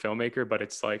wanted to be a filmmaker, but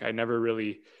it's like I never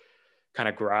really kind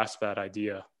of grasped that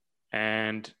idea.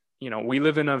 And we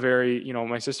live in a very,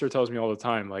 my sister tells me all the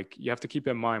time, like, you have to keep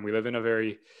in mind, we live in a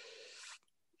very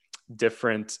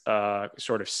different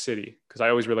sort of city, because I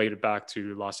always relate it back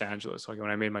to Los Angeles. Like when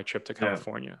I made my trip to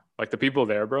California, like the people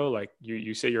there, bro, like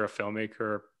you say you're a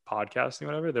filmmaker, podcasting,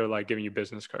 whatever, they're like giving you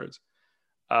business cards.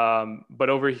 But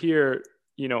over here,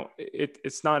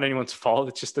 it's not anyone's fault.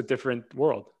 It's just a different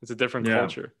world. It's a different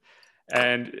culture.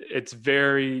 And it's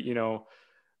very,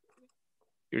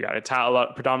 we got a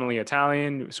lot, predominantly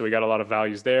Italian. So we got a lot of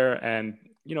values there, and,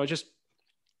 just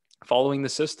following the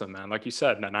system, man. Like you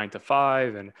said, 9 to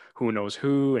 5, and who knows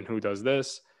who and who does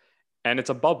this. And it's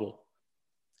a bubble.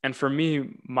 And for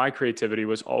me, my creativity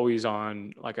was always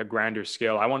on like a grander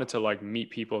scale. I wanted to like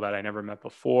meet people that I never met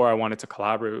before. I wanted to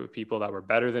collaborate with people that were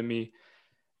better than me.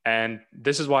 And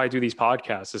this is why I do these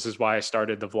podcasts. This is why I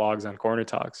started the vlogs on Corner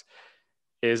Talks,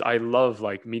 is I love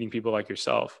like meeting people like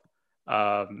yourself.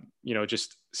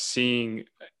 Just seeing,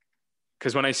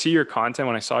 because when I see your content,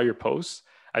 when I saw your posts,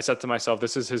 I said to myself,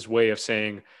 this is his way of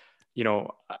saying,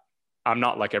 I'm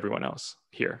not like everyone else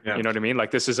here. Yeah. You know what I mean?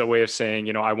 Like, this is a way of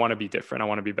saying, I want to be different. I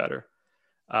want to be better.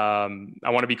 I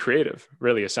want to be creative,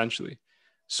 really, essentially.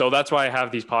 So that's why I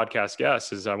have these podcast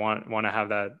guests, is I want to have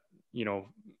that,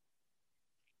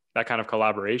 that kind of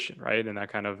collaboration, right? And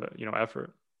that kind of,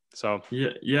 effort. So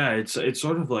yeah, it's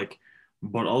sort of like,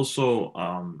 but also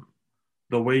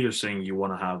the way you're saying you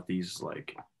want to have these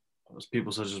like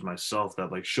people such as myself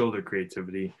that like show their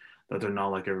creativity, that they're not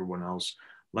like everyone else.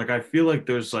 Like I feel like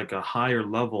there's like a higher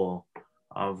level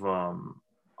of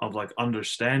like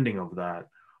understanding of that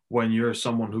when you're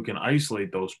someone who can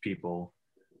isolate those people,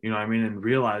 you know what I mean, and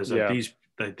realize that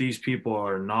yeah, these people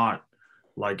are not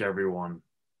like everyone,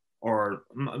 or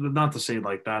not to say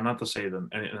like that, not to say them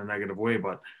in a negative way,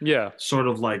 but yeah, sort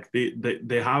of like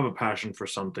they have a passion for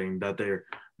something that they're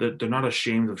not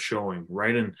ashamed of showing,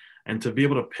 right? And to be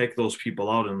able to pick those people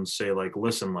out and say like,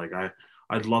 listen, like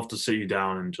I'd love to sit you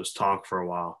down and just talk for a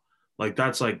while. Like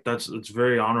it's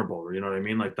very honorable, you know what I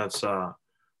mean? Like that's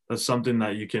something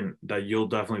that you'll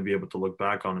definitely be able to look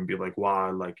back on and be like,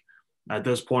 wow, like at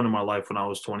this point in my life when I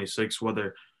was 26,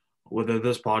 whether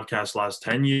this podcast lasts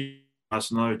 10 years,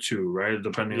 lasts another 2, right?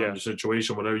 Depending on yeah. your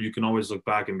situation, whatever, you can always look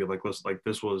back and be like, listen, like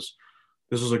this was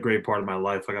a great part of my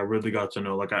life. Like I really got to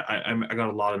know, like I got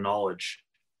a lot of knowledge.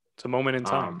 It's a moment in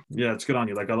time. Yeah, it's good on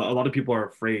you. Like a lot of people are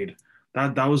afraid.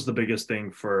 That was the biggest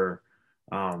thing for,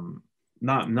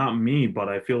 not me, but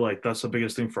I feel like that's the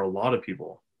biggest thing for a lot of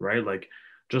people, right? Like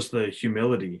just the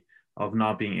humility of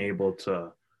not being able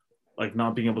to like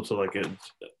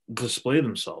display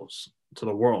themselves to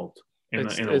the world in a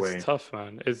It's way. tough,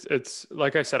 man. It's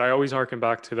like I said, I always harken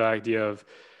back to the idea of,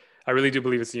 I really do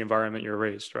believe it's the environment you're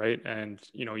raised, right? And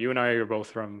you and I are both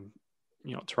from,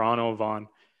 Toronto, Vaughan,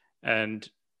 and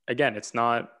again, it's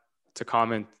not to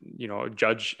comment,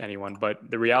 judge anyone, but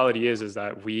the reality is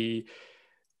that we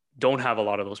don't have a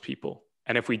lot of those people,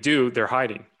 and if we do, they're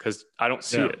hiding, because I don't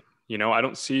see Yeah. it. I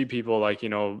don't see people like,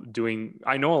 doing.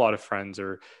 I know a lot of friends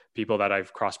or people that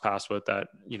I've crossed paths with that,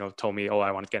 told me, oh,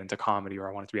 I want to get into comedy, or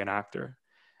I want to be an actor.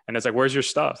 And it's like, where's your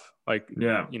stuff? Like,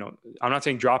 Yeah. I'm not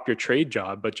saying drop your trade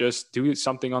job, but just do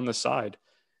something on the side,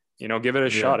 give it a Yeah.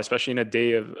 shot, especially in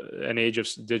an age of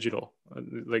digital,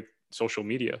 like social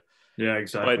media. Yeah, But,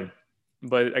 exactly.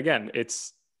 but again,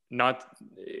 it's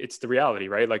the reality,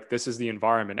 right? Like, this is the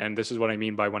environment. And this is what I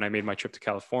mean by, when I made my trip to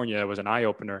California, it was an eye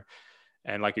opener.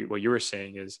 And like what you were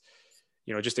saying is,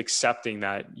 just accepting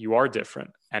that you are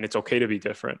different and it's okay to be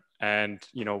different. And,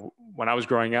 when I was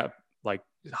growing up, like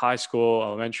high school,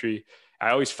 elementary, I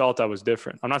always felt I was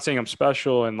different. I'm not saying I'm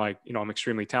special and like, I'm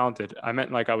extremely talented. I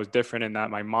meant like I was different in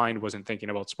that my mind wasn't thinking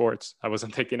about sports. I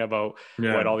wasn't thinking about what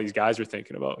Yeah. all these guys were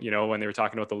thinking about, when they were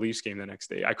talking about the Leafs game the next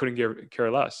day. I couldn't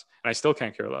care less. And I still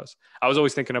can't care less. I was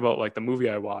always thinking about like the movie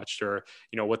I watched or,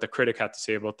 what the critic had to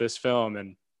say about this film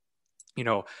and,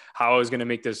 how I was going to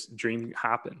make this dream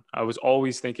happen. I was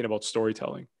always thinking about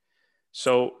storytelling.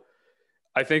 So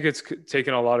I think it's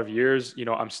taken a lot of years.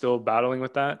 I'm still battling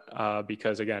with that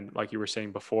because, again, like you were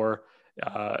saying before,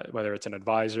 whether it's an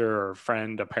advisor or a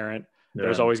friend, a parent,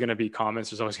 there's Yeah. always going to be comments.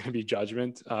 There's always going to be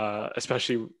judgment,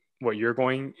 especially what you're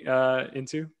going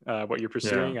into, what you're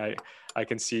pursuing. Yeah. I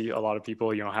can see a lot of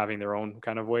people, having their own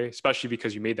kind of way, especially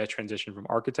because you made that transition from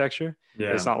architecture.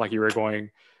 It's Yeah. not like you were going,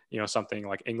 something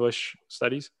like English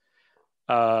studies.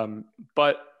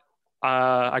 But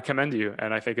I commend you,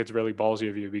 and I think it's really ballsy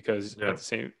of you because Yeah. at the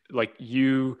same, like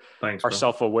you Thanks, are bro.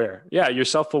 self-aware. Yeah, you're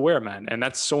self-aware, man, and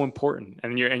that's so important.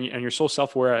 And you're so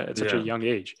self-aware at such a Yeah. young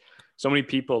age. So many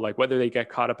people, like whether they get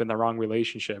caught up in the wrong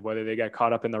relationship, whether they get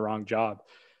caught up in the wrong job.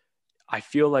 I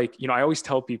feel like I always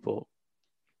tell people,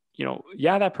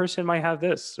 yeah, that person might have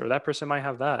this or that person might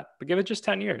have that, but give it just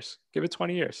 10 years, give it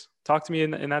 20 years. Talk to me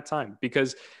in that time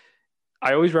because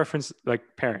I always reference like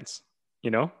parents,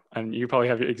 and you probably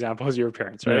have examples of your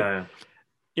parents, right?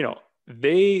 Yeah.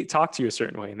 They talk to you a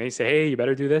certain way and they say, hey, you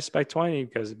better do this by 20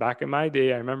 because back in my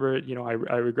day, I remember, I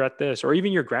regret this. Or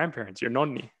even your grandparents, your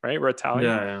nonni, right? We're Italian.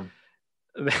 Yeah.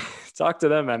 Yeah. Talk to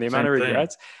them, man, the amount Same of thing.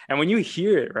 regrets. And when you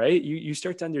hear it, right, you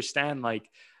start to understand like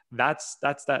that's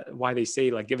why they say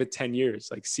like give it 10 years,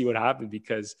 like see what happens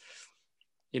because,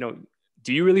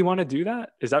 do you really want to do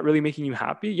that? Is that really making you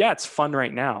happy? Yeah, it's fun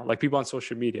right now. Like people on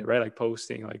social media, right? Like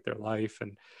posting like their life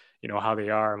and, how they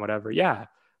are and whatever. Yeah,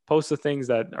 post the things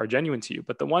that are genuine to you.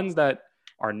 But the ones that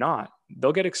are not,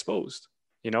 they'll get exposed.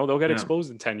 They'll get Yeah. exposed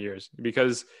in 10 years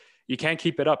because you can't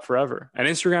keep it up forever. And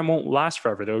Instagram won't last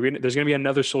forever. There's going to be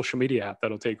another social media app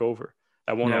that'll take over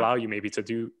that won't Yeah. allow you maybe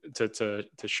to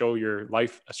show your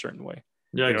life a certain way.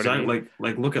 Yeah, You know what I exactly. mean?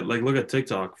 Like look at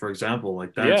TikTok, for example.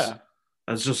 Like Yeah.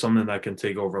 that's just something that can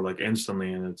take over like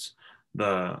instantly, and it's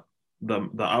the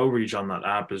outreach on that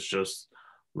app is just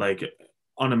like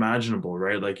unimaginable,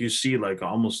 right? Like you see like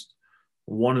almost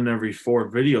one in every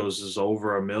four videos is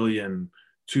over 1 million,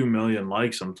 2 million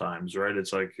likes sometimes, right?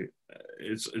 It's like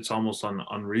it's almost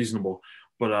unreasonable.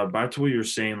 But back to what you're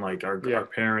saying, like Yeah. our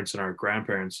parents and our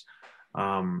grandparents,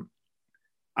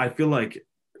 I feel like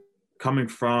coming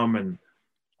from and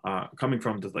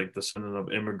like descendant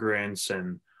of immigrants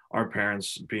and our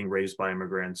parents being raised by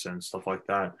immigrants and stuff like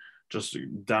that, just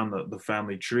down the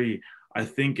family tree, I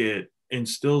think it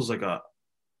instills like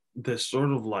this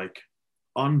sort of like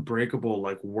unbreakable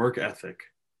like work ethic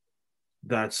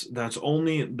that's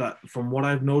only that from what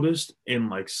I've noticed in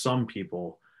like some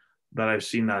people that I've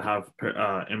seen that have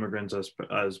immigrants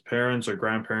as parents or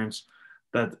grandparents,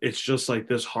 that it's just like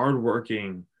this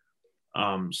hardworking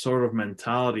sort of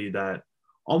mentality that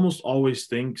almost always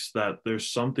thinks that there's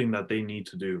something that they need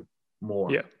to do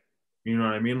more. Yeah. You know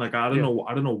what I mean? Like I Yeah.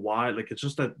 don't know why. Like it's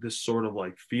just that this sort of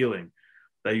like feeling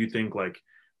that you think like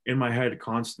in my head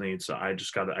constantly. It's I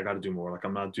gotta do more. Like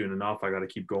I'm not doing enough. I gotta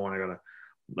keep going. I gotta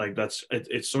like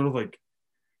it's sort of like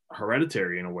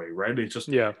hereditary in a way, right? Yeah. It's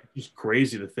just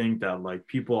crazy to think that like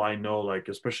people I know, like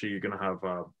especially you're gonna have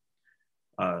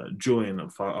Julian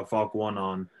of Falk One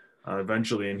on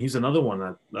eventually, and he's another one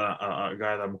that a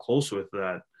guy that I'm close with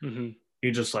that Mm-hmm.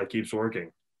 he just like keeps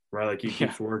working, right? Like he Yeah.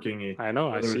 keeps working. I know.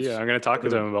 I see it. It's, I'm going to talk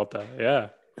to him about that. Yeah.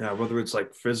 yeah, whether it's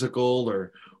like physical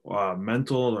or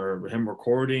mental or him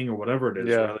recording or whatever it is,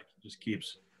 Yeah. right? Like he just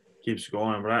keeps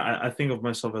going. But I think of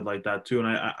myself like that too, and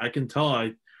I can tell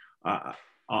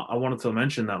I wanted to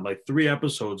mention that like 3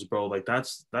 episodes, bro. Like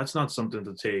that's not something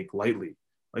to take lightly.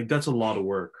 Like that's a lot of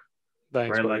work,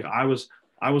 Thanks, right? buddy. Like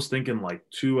I was thinking like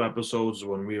 2 episodes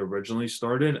when we originally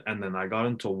started, and then I got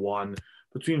into one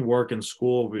between work and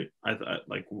school.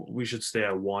 Like we should stay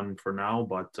at one for now,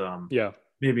 but Yeah,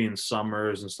 maybe in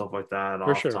summers and stuff like that,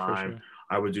 for off sure. For time, sure.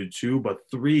 I would do two, but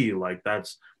three, like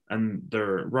that's, and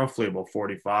they're roughly about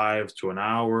 45 to an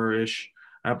hour ish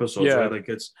episodes, Yeah. right? Like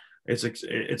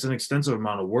it's an extensive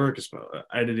amount of work, it's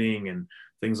editing and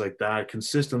things like that,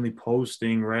 consistently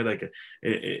posting, right? Like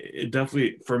it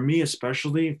definitely, for me,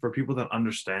 especially for people that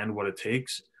understand what it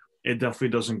takes, it definitely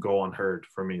doesn't go unheard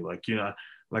for me. Like, you know,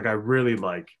 like I really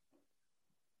like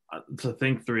to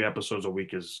think 3 episodes a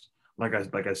week is like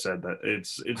I said, that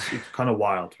it's kind of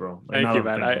wild, bro. Like Thank now you,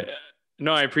 that I'm man. thinking.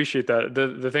 No, I appreciate that.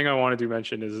 The thing I wanted to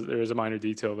mention is there is a minor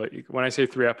detail, but when I say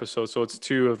 3 episodes, so it's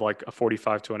two of like a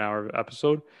 45 to an hour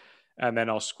episode, and then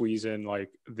I'll squeeze in like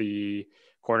the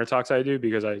corner talks I do,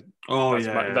 because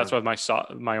that's what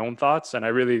my own thoughts. And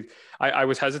I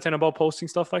was hesitant about posting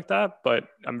stuff like that, but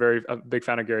I'm a big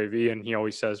fan of Gary Vee, and he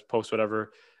always says post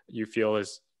whatever you feel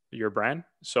is your brand.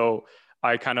 So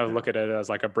I kind of look at it as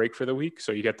like a break for the week.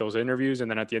 So you get those interviews,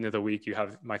 and then at the end of the week, you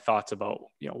have my thoughts about,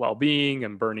 well-being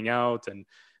and burning out and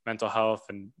mental health.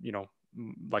 And,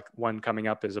 like one coming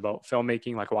up is about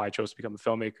filmmaking, like why I chose to become a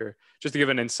filmmaker, just to give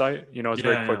an insight. It's a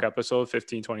very quick episode,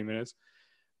 15, 20 minutes.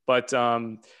 But,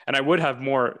 and I would have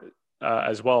more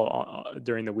as well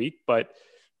during the week, but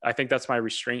I think that's my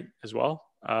restraint as well.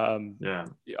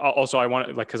 Also, I want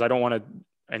to, like, cause I don't want to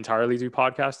entirely do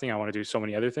podcasting. I want to do so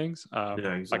many other things.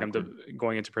 Exactly. Like I'm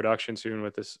going into production soon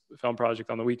with this film project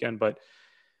on the weekend. But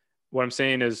what I'm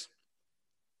saying is,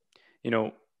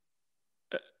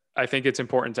 I think it's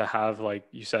important to have, like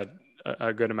you said,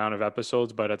 a good amount of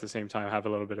episodes, but at the same time have a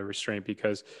little bit of restraint,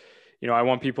 because I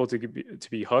want people to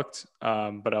be hooked,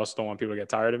 but I also don't want people to get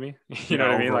tired of me. You know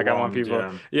what I mean? Like I want people,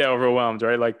 overwhelmed,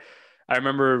 right? Like I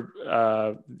remember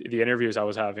the interviews I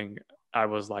was having, I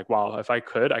was like, wow, if I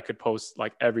could post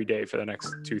like every day for the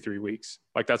next 2-3 weeks.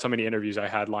 Like that's how many interviews I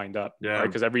had lined up, right?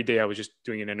 Because every day I was just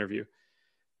doing an interview.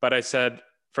 But I said,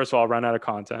 first of all, I'll run out of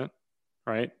content,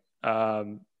 right?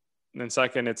 And then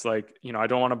second, it's like, I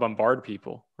don't want to bombard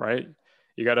people, right?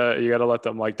 You gotta let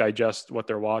them like digest what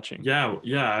they're watching. Yeah.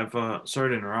 I've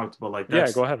sorry to interrupt, but like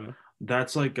go ahead, man.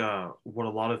 That's like what a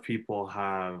lot of people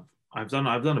have. I've done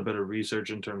a bit of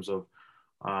research in terms of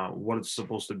what it's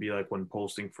supposed to be like when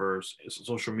posting for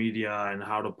social media, and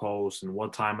how to post and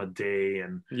what time of day,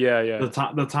 and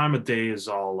the time of day is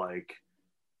all like,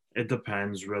 it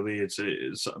depends really. It's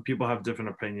people have different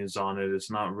opinions on it.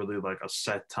 It's not really like a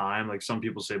set time. Like some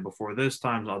people say before this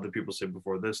time, other people say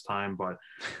before this time, but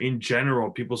in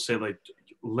general people say like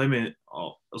limit,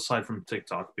 aside from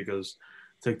TikTok, because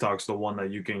TikTok's the one that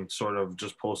you can sort of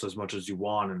just post as much as you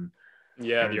want, and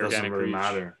it doesn't really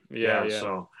matter.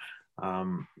 So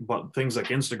but things like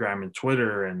Instagram and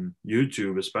Twitter and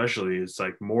YouTube especially, it's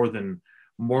like more than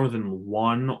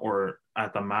one, or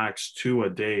at the max 2 a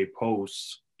day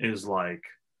posts, is like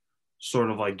sort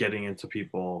of like getting into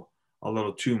people a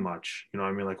little too much. You know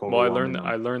what I mean? Like, well, I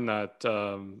learned that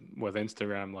with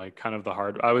Instagram, like kind of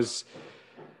I was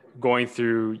going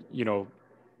through,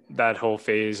 that whole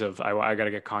phase of I got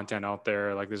to get content out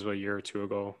there. Like this was a year or two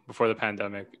ago before the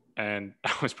pandemic. And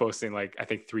I was posting like, I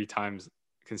think 3 times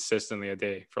consistently a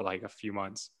day for like a few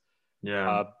months.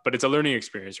 But it's a learning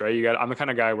experience, right? I'm the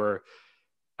kind of guy where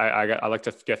I like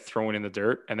to get thrown in the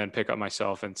dirt and then pick up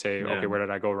myself and say, okay, where did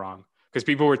I go wrong? Because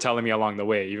people were telling me along the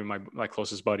way, even my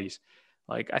closest buddies,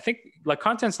 like, I think like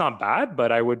content's not bad,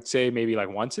 but I would say maybe like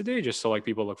once a day, just so like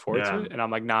people look forward to it. And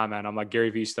I'm like, nah, man, I'm like Gary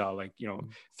Vee style, like,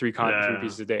 3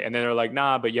 pieces a day. And then they're like,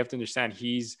 nah, but you have to understand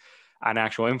he's an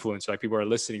actual influencer. Like people are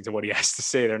listening to what he has to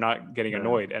say. They're not getting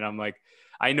annoyed. And I'm like,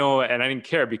 I know. And I didn't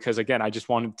care, because again, I just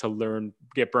wanted to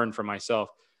get burned for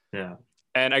myself. Yeah.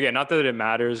 And again, not that it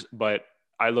matters, but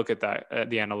I look at the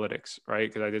analytics, right?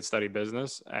 Because I did study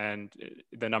business, and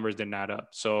the numbers didn't add up.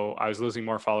 So I was losing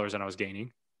more followers than I was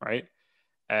gaining, right?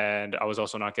 And I was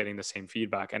also not getting the same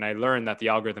feedback. And I learned that the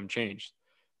algorithm changed.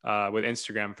 With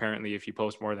Instagram, apparently, if you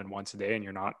post more than once a day and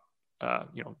you're not,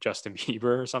 Justin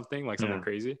Bieber or something, like something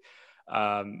crazy,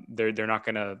 they're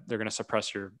gonna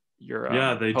suppress your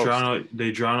they post.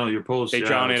 drown out your post. They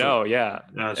drown it out.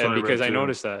 Because I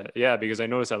noticed that. Because I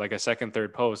noticed that like a second,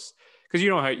 third post. Because you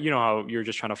know how you're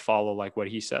just trying to follow like what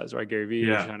he says, right? Gary Vee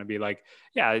is trying to be like,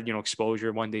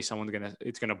 exposure. One day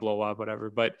it's gonna blow up, whatever.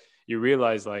 But you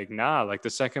realize like, nah, like the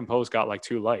second post got like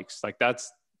 2 likes. Like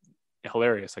that's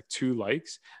hilarious. Like 2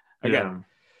 likes. Again,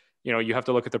 you have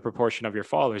to look at the proportion of your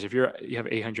followers. If you have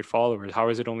 800 followers, how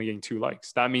is it only getting 2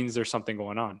 likes? That means there's something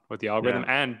going on with the algorithm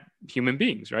and human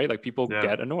beings, right? Like people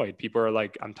get annoyed. People are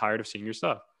like, I'm tired of seeing your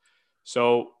stuff.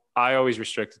 So I always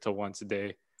restrict it to once a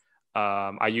day.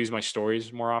 I use my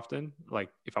stories more often, like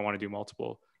if I want to do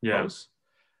multiple posts.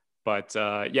 But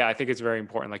I think it's very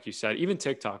important, like you said. Even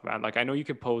TikTok, man. Like I know you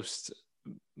can post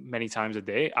many times a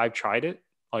day. I've tried it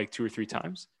like 2 or 3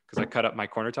 times because I cut up my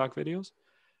corner talk videos,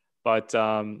 but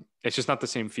it's just not the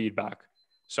same feedback.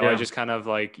 So I just kind of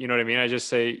like, you know what I mean? I just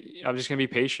say, I'm just gonna be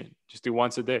patient. Just do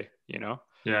once a day,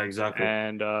 Yeah, exactly.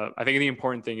 And I think the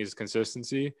important thing is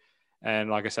consistency. And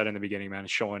like I said in the beginning, man,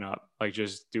 showing up, like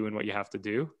just doing what you have to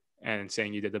do and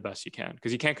saying you did the best you can,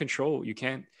 because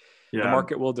the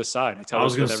market will decide. I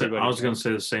was gonna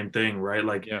say the same thing, right?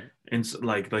 Like,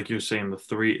 like you're saying,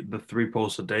 the three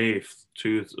posts a day,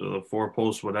 2, 4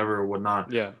 posts, whatever, would not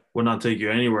take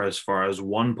you anywhere, as far as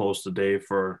 1 post a day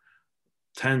for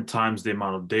 10 times the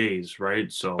amount of days,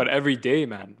 right? So, but every day,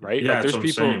 man, right? Yeah, like there's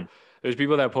people. There's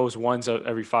people that post once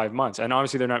every 5 months, and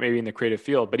obviously they're not maybe in the creative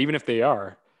field, but even if they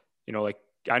are, like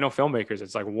I know filmmakers,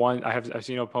 it's like I've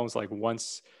seen a post like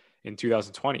once in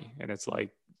 2020, and it's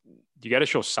like you got to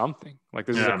show something. Like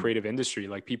this is a Yeah. creative industry.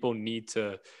 Like people need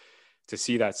to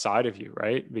see that side of you,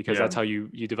 right? Because Yeah. that's how you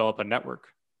develop a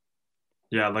network.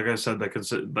 Yeah, like I said,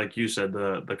 like you said,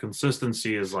 the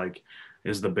consistency is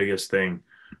the biggest thing.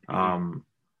 Um,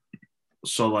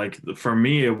 so like for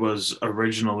me, it was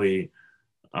originally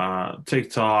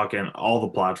TikTok and all the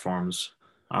platforms,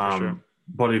 For sure.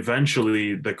 but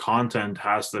eventually the content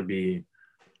has to be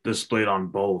displayed on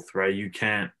both, right? You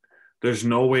can't. There's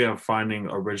no way of finding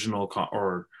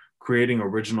or creating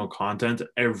original content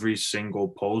every single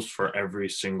post for every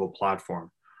single platform,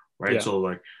 right? Yeah. So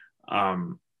like,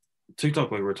 um,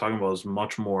 TikTok, like we're talking about, is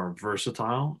much more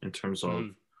versatile in terms of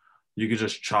Mhm. you could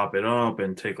just chop it up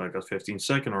and take like a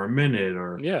 15-second or a minute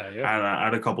or Yeah. Yeah.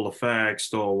 add a couple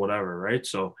effects or whatever, right?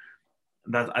 So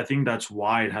that I think that's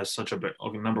why it has such a big.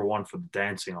 Okay, number one for the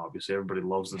dancing, obviously everybody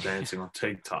loves the dancing on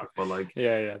TikTok, but like,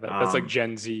 Yeah. Yeah. That's like um,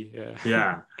 Gen Z. Yeah.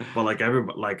 yeah, but like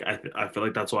everybody, like I feel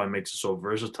like that's why it makes it so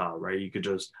versatile, right? You could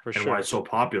just For and why sure. it's so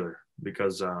popular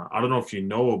because I don't know if you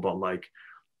know, but like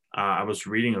I was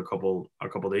reading a couple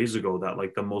days ago that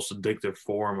like the most addictive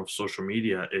form of social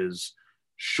media is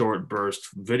short burst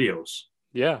videos.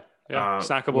 Yeah. Yeah. With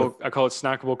Snackable. I call it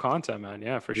snackable content, man.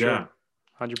 Yeah, for sure. Yeah,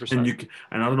 and 100%.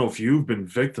 and I don't know if you've been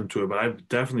victim to it, but I've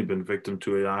definitely been victim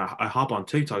to it. I hop on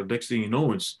TikTok, next thing you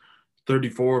know, it's 30,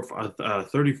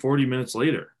 40 minutes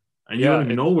later, and you don't Yeah.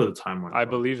 even know where the time went, I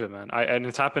bro. believe it, man. And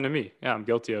it's happened to me. Yeah. I'm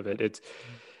guilty of it.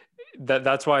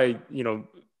 That's why,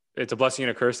 it's a blessing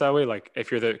and a curse that way. Like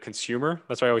if you're the consumer,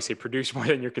 that's why I always say produce more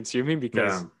than you're consuming, Yeah,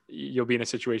 because you'll be in a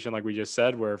situation like we just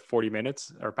said, where 40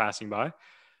 minutes are passing by.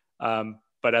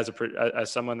 But as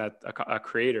someone a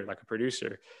creator, like a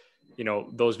producer,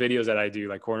 those videos that I do,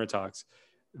 like corner talks,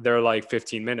 they're like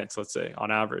 15 minutes, let's say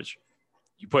on average.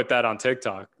 You put that on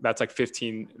TikTok, that's like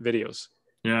 15 videos,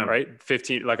 yeah, right?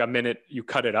 15, like a minute, you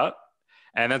cut it up,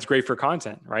 and that's great for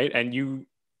content, right? And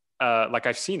like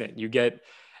I've seen it, you get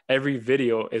every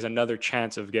video is another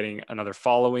chance of getting another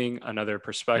following, another yeah,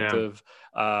 perspective,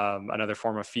 another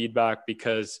form of feedback,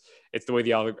 because it's the way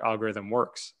the algorithm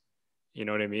works. You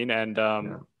know what I mean? And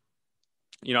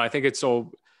yeah, I think it's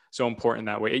so important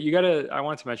that way. I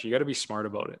wanted to mention, you gotta be smart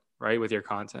about it, right? With your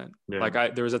content. yeah,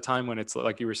 Like there was a time when it's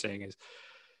like you were saying, is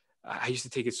I used to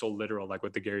take it so literal, like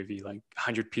with the Gary Vee, like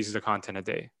 100 pieces of content a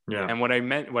day. yeah, And what I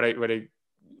meant, what I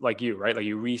like you, right? Like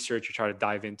you research, you try to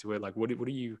dive into it. Like, what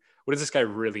does this guy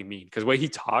really mean? Because the way he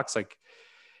talks, like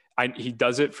he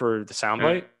does it for the yeah.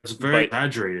 soundbite, It's very but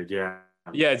exaggerated. Yeah,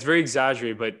 yeah, it's very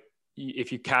exaggerated. But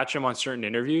if you catch him on certain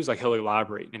interviews, like he'll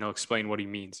elaborate and he'll explain what he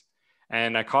means.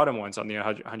 And I caught him once on the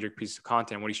 100 pieces of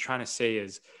content. What he's trying to say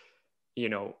is, you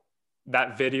know,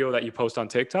 that video that you post on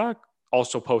TikTok,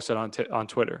 also post it on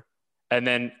Twitter, and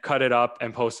then cut it up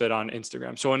and post it on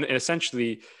Instagram. So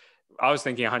essentially, I was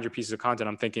thinking 100 pieces of content.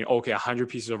 I'm thinking, okay, 100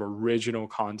 pieces of original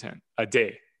content a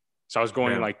day. So I was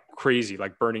going yeah, like crazy,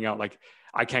 like burning out. Like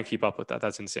I can't keep up with that.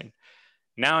 That's insane.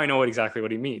 Now I know exactly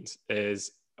what he means.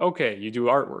 Is okay, you do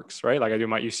artworks, right? Like I do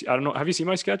my. I don't know. Have you seen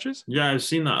my sketches? yeah. I've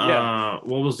seen. Yeah.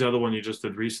 What was the other one you just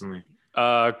did recently?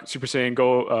 Super Saiyan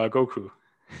Goku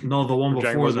No, the one from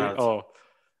Dragon before Ball Z.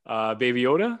 that. Oh, Baby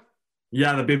Yoda.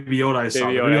 Yeah, the Baby Yoda I saw.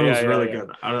 Baby The Baby Yoda. Yoda Yeah, was yeah, really yeah.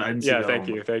 good. I didn't see Yeah, the other thank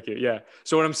one. you. Thank you. Yeah.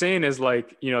 So what I'm saying is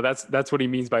like, that's what he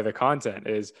means by the content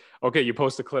is, okay, you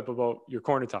post a clip about your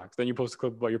corner talks, then you post a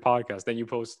clip about your podcast, then you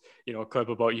post, a clip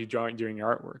about you drawing during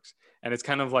your artworks. And it's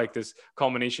kind of like this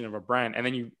culmination of a brand. And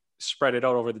then you spread it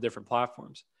out over the different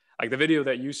platforms. Like the video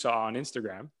that you saw on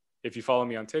Instagram, if you follow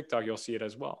me on TikTok, you'll see it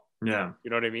as well. Yeah, You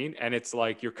know what I mean? And it's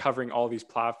like you're covering all these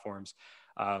platforms.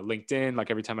 LinkedIn, like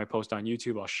every time I post on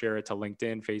YouTube, I'll share it to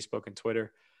LinkedIn, Facebook, and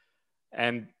Twitter.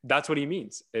 And that's what he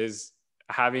means, is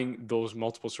having those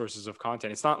multiple sources of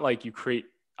content. It's not like you create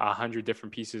 100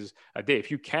 different pieces a day.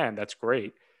 If you can, that's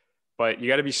great, but you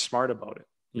got to be smart about it,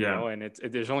 yeah, and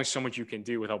there's only so much you can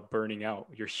do without burning out.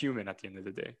 You're human at the end of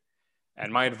the day.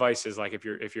 And my advice is like, if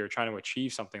you're trying to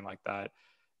achieve something like that,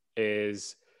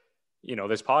 is,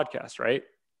 this podcast, right?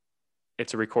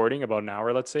 It's a recording about an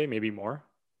hour, let's say, maybe more.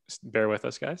 Just bear with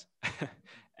us, guys.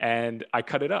 And I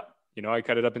cut it up. I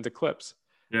cut it up into clips.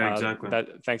 yeah. Exactly.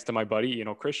 That thanks to my buddy,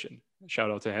 Christian.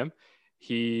 Shout out to him.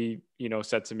 He,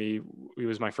 said to me, he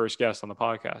was my first guest on the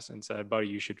podcast, and said, "Buddy,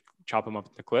 you should chop them up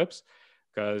into clips,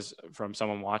 because from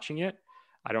someone watching it,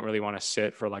 I don't really want to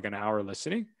sit for like an hour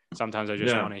listening. Sometimes I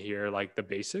just Yeah, want to hear like the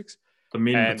basics." the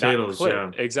meat and And that potatoes. Yeah,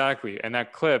 clip, exactly. And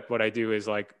that clip, what I do is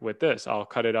like with this, I'll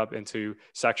cut it up into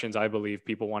sections I believe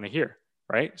people want to hear,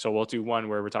 right? So we'll do one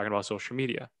where we're talking about social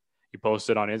media. You post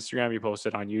it on Instagram, you post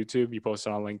it on YouTube, you post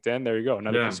it on LinkedIn. There you go.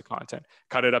 Another piece of content.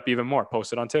 Cut it up even more.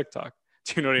 Post it on TikTok.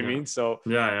 Do you know what I mean? So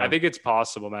I think it's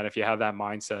possible, man, if you have that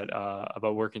mindset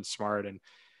about working smart and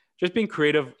just being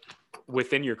creative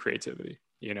within your creativity,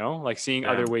 you know, like seeing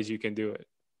other ways you can do it.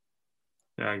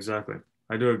 Yeah, exactly.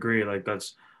 I do agree. Like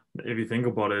that's, if you think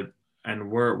about it,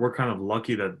 and we're kind of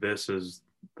lucky that this is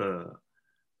the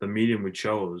medium we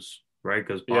chose, right?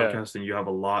 Because podcasting, you have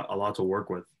a lot to work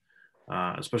with,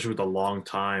 especially with the long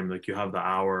time. Like you have the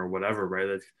hour or whatever, right?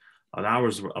 Like an hour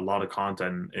is a lot of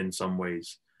content in some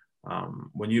ways.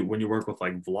 When you work with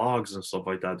like vlogs and stuff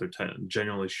like that, they're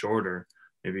generally shorter,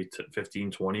 maybe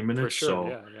 15, 20 minutes. For sure,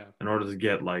 so in order to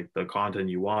get like the content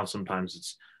you want, sometimes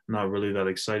it's not really that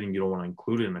exciting. You don't want to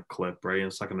include it in a clip, right? And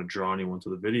it's not going to draw anyone to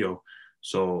the video.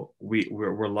 So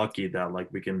we're lucky that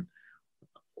like we can,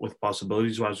 with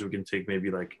possibilities wise, we can take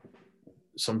maybe like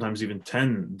sometimes even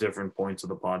 10 different points of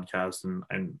the podcast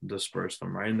and disperse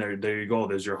them, right? And there you go.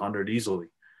 There's your 100 easily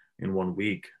in 1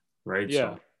 week, right?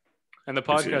 Yeah. So, and the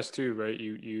podcast too, right?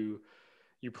 You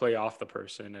play off the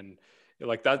person, and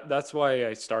like that's why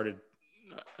I started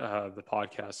the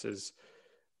podcast. Is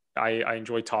I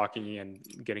enjoy talking and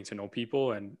getting to know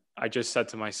people, and I just said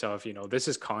to myself, you know, this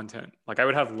is content. Like I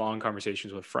would have long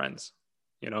conversations with friends,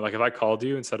 you know, like if I called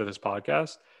you instead of this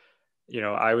podcast, you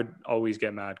know, I would always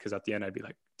get mad because at the end I'd be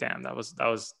like, damn, that was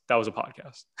a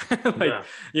podcast. Like,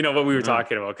 you know, what we were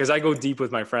talking about. Cause I go deep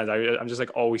with my friends. I'm just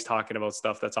like always talking about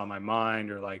stuff that's on my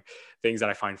mind or like things that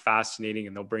I find fascinating,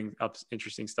 and they'll bring up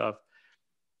interesting stuff.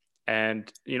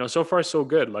 And, you know, so far so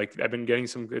good. Like I've been getting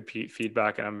some good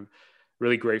feedback, and I'm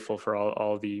really grateful for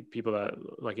all the people that,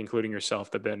 like, including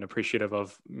yourself, that have been appreciative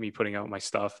of me putting out my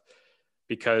stuff,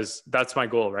 because that's my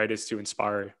goal, right? Is to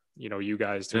inspire, you know, you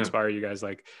guys, to inspire you guys,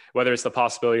 like whether it's the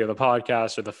possibility of the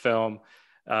podcast or the film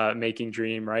making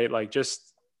dream, right? Like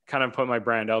just kind of put my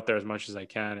brand out there as much as I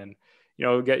can, and, you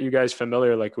know, get you guys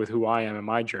familiar like with who I am and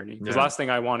my journey. Because last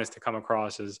thing I want is to come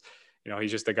across as, you know,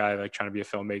 he's just a guy like trying to be a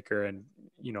filmmaker, and,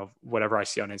 you know, whatever I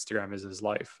see on Instagram is his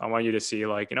life. I want you to see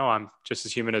like, you know, I'm just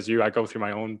as human as you. I go through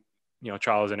my own, you know,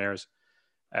 trials and errors,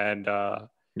 and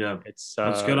it's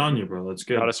that's good on you, bro. That's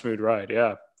good. Not a smooth ride.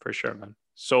 Yeah, for sure, man.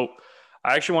 So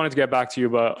I actually wanted to get back to you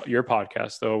about your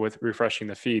podcast though, with refreshing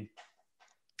the feed.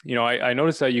 You know, I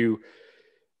noticed that you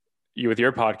with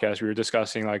your podcast, we were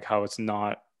discussing like how it's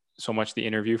not so much the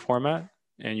interview format,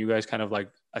 and you guys kind of like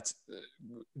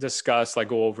discuss, like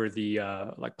go over the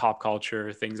like pop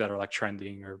culture things that are like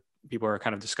trending or people are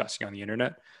kind of discussing on the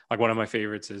internet. Like one of my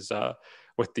favorites is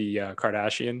with the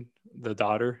Kardashian, the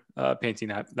daughter, painting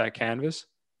that canvas.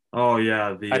 Oh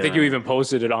yeah, I think you even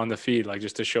posted it on the feed, like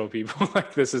just to show people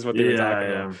like this is what they were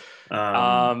talking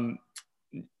about.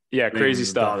 Crazy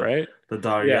stuff, daughter, right? The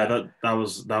daughter, that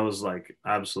was like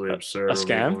absolutely absurd. A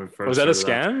scam? Was that a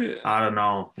scam? I don't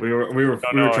know. We were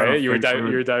no, trying right? You were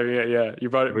diving. Yeah, you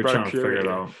brought trying to figure it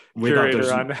out. We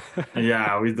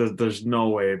thought there's no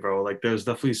way, bro. Like there's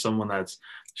definitely someone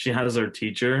she has her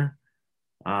teacher.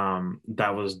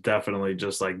 That was definitely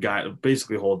just like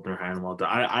basically holding her hand while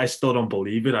I still don't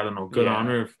believe it. I don't know. Good on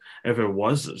her if it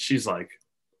was. She's like,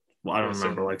 well, I don't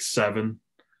remember, like 7.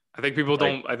 I think people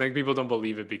don't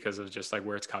believe it because of just like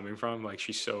where it's coming from. Like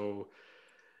she's so,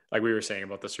 like we were saying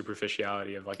about the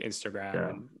superficiality of like Instagram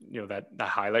and, you know, that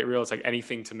highlight reel. It's like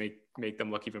anything to make them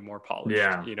look even more polished.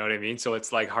 Yeah. You know what I mean? So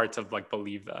it's like hard to like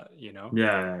believe that, you know?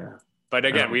 Yeah. But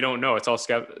again, we don't know. It's all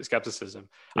skepticism.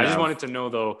 Yeah. I just wanted to know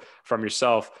though, from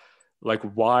yourself, like,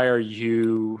 why are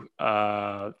you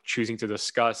choosing to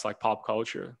discuss like pop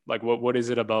culture? Like what is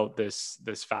it about this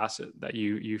facet that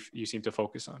you seem to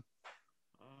focus on?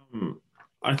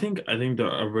 I think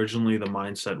originally the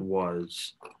mindset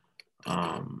was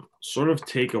sort of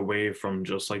take away from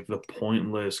just like the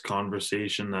pointless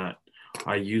conversation that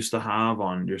I used to have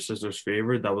on Your Sister's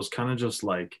Favorite. That was kind of just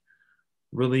like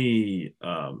really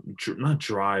not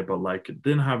dry, but like it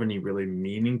didn't have any really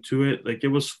meaning to it. Like it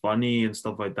was funny and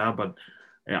stuff like that, but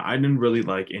I didn't really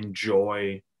like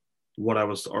enjoy what I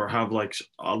was, or have like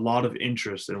a lot of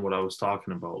interest in what I was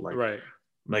talking about. Like, right.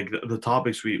 Like the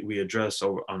topics we address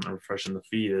over on Refreshing the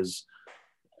Feed it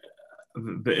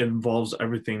involves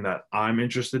everything that I'm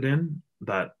interested in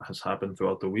that has happened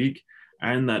throughout the week,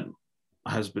 and that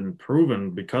has been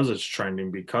proven because it's trending,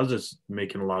 because it's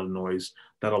making a lot of noise,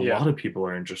 that a lot of people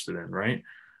are interested in, right?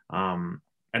 And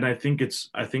I think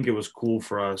it was cool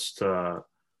for us to,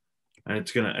 and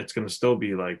it's gonna still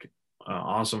be like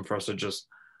awesome for us to just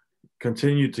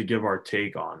continue to give our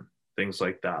take on things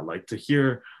like that, like to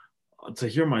hear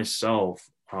myself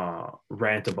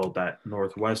rant about that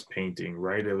Northwest painting,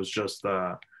 right? It was just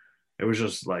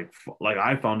like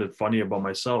I found it funny about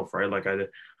myself, right? Like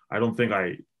I don't think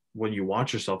I when you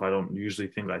watch yourself, I don't usually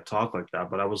think I talk like that,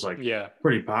 but I was like Yeah.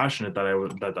 pretty passionate that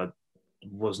that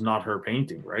was not her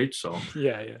painting, right? So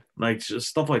Yeah. Yeah. like just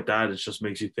stuff like that, it just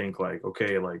makes you think like,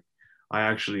 okay, like I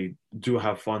actually do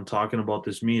have fun talking about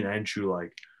this. Me and Andrew,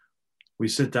 like we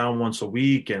sit down once a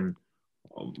week, and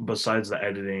besides the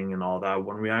editing and all that,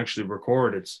 when we actually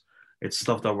record, it's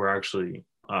stuff that we're actually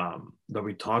that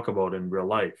we talk about in real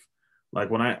life. Like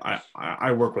when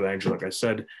I work with Andrew, like I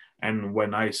said, and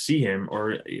when I see him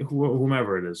or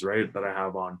whomever it is, right, that I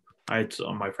have on, I had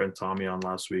my friend Tommy on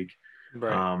last week.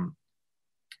 Right. Um,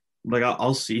 like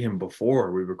I'll see him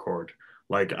before we record,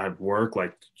 like at work,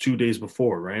 like 2 days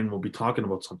before, right? And we'll be talking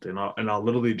about something, and I'll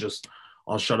literally just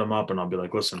I'll shut him up and I'll be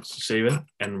like, listen, save it,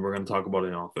 and we're gonna talk about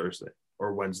it on Thursday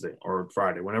or Wednesday or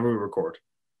Friday, whenever we record.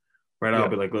 Right? I'll Yeah.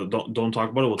 be like, don't talk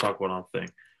about it. We'll talk about it on thing.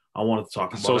 I wanted to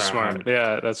talk That's about so it. smart.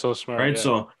 Yeah. That's so smart. Right. Yeah.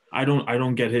 So I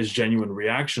don't get his genuine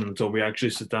reaction until we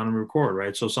actually sit down and record.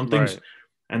 Right. So some things, Right.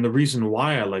 and the reason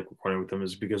why I like recording with him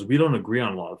is because we don't agree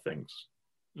on a lot of things,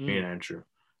 me and Mm. Andrew.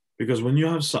 Because when you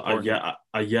have Important.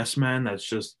 a yes man that's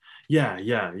just yeah,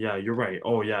 you're right.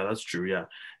 Oh yeah, that's true. Yeah,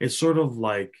 it's sort of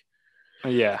like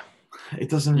Yeah. it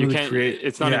doesn't You really can't, create.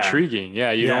 it's not intriguing.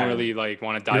 Yeah. You don't Yeah, really like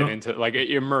want to you dive don't. into like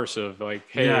immersive, like,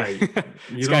 hey, Yeah, you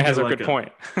this guy don't has get a like good a.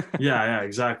 point. Yeah,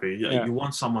 exactly. Yeah, Yeah. you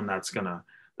want someone that's gonna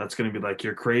be like,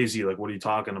 you're crazy. Like, what are you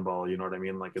talking about? You know what I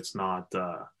mean? Like, it's not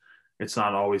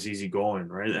always easy going,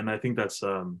 right? And I think that's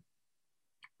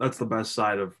the best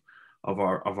side of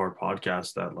our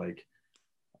podcast, that like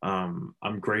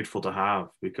I'm grateful to have,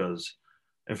 because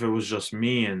if it was just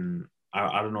me, and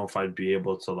I don't know if I'd be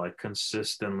able to like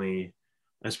consistently,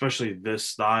 especially this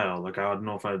style, like I don't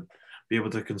know if I'd be able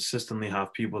to consistently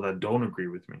have people that don't agree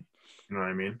with me. You know what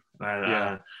I mean?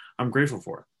 Yeah. I'm grateful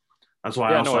for it. That's why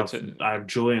I Yeah. also No, have it's I have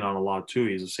Julian on a lot too.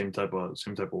 He's the same type of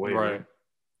way, right? right.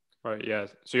 Right. Yeah.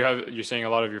 So you're saying a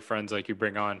lot of your friends like you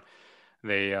bring on,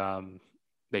 they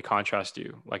they contrast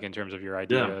you like in terms of your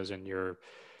Yeah, ideas and your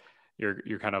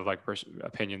kind of like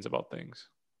opinions about things.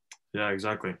 yeah,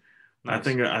 exactly. I Nice.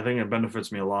 think I think it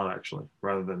benefits me a lot, actually,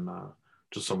 rather than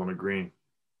just someone agreeing.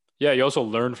 Yeah, you also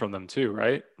learn from them too,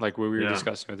 right? Like what we were Yeah,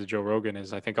 discussing with the Joe Rogan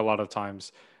is I think a lot of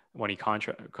times when he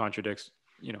contradicts,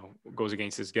 goes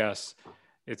against his guests,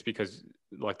 it's because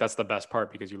like that's the best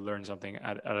part because you learn something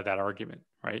out of that argument,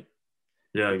 right?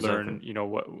 yeah, You exactly. learn,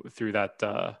 what through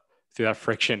that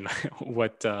friction,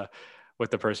 what what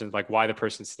the person like, why the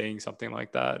person's saying something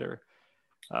like that, or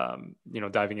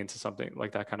diving into something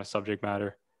like that kind of subject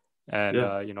matter, and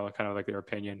Yeah. kind of like their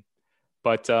opinion.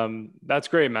 But that's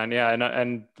great, man. Yeah,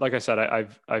 and like I said,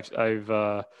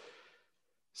 I've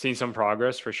seen some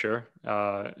progress for sure,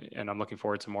 and I'm looking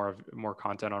forward to more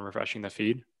content on refreshing the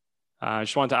feed. I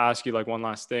just wanted to ask you like one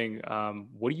last thing.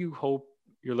 What do you hope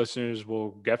your listeners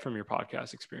will get from your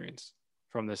podcast experience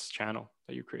from this channel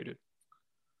that you created?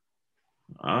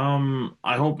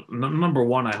 I hope number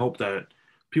one, I hope that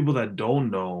people that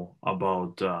don't know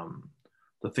about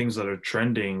the things that are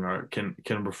trending or can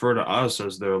refer to us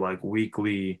as their like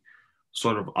weekly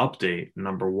sort of update.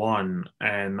 Number one,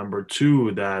 and number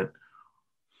two, that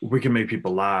we can make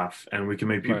people laugh, and we can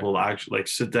make Right. people actually like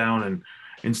sit down, and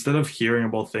instead of hearing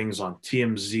about things on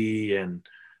TMZ and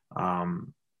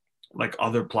um, like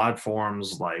other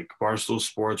platforms like Barstool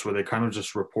Sports, where they kind of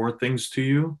just report things to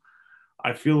you.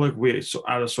 I feel like we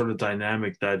add a sort of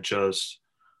dynamic that just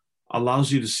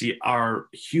allows you to see our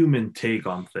human take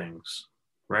on things,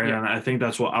 right? Yeah. And I think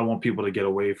that's what I want people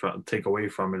to take away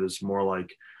from it, is more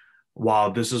like, wow,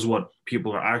 this is what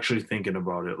people are actually thinking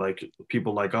about it. Like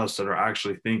people like us that are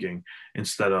actually thinking,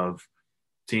 instead of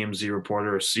TMZ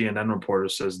reporter or CNN reporter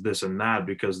says this and that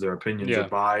because their opinions are Yeah.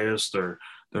 biased, or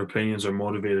their opinions are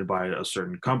motivated by a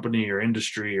certain company or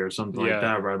industry or something like Yeah.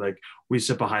 that, right? Like we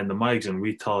sit behind the mics and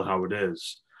we tell it how it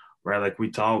is, right? Like we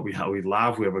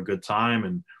laugh, we have a good time,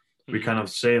 and we kind Hmm. of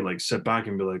say like, sit back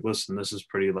and be like, listen, this is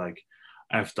pretty like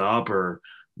effed up, or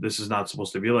this is not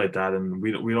supposed to be like that, and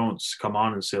we don't come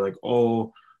on and say like,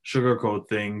 oh, sugarcoat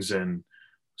things and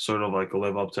sort of like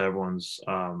live up to everyone's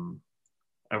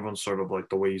sort of like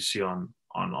the way you see on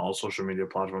all social media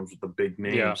platforms with the big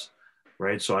Yeah. names,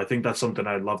 right? So I think that's something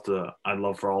I'd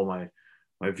love for all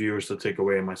my viewers to take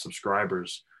away, and my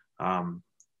subscribers. Um,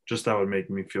 just that would make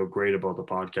me feel great about the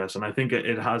podcast, and I think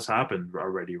it has happened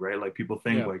already, right? Like people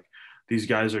think Yeah. like these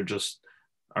guys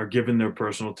are giving their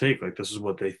personal take, like this is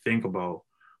what they think about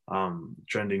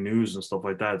trending news and stuff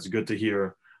like that. It's good to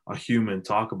hear a human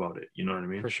talk about it. You know what I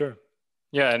mean? For sure.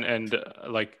 Yeah, and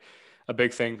like a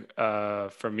big thing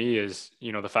for me is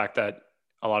the fact that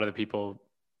a lot of the people,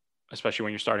 especially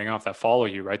when you're starting off, that follow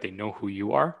you, right? They know who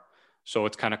you are. So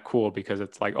it's kind of cool because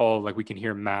it's like, oh, like we can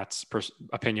hear Matt's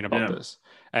opinion about Yeah. this,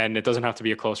 and it doesn't have to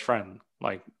be a close friend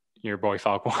like your boy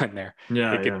Falco in there.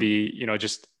 Yeah. It could Yeah. be,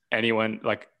 just anyone,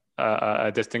 like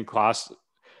a distant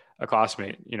a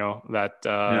classmate, that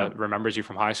Yeah. remembers you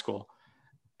from high school,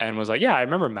 and was like, yeah, I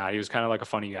remember Matt. He was kind of like a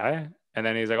funny guy. And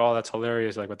then he's like, oh, that's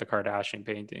hilarious, like with the Kardashian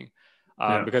painting,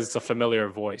 Yeah. because it's a familiar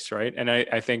voice, right? And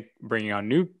I think bringing on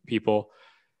new people,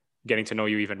 getting to know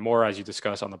you even more as you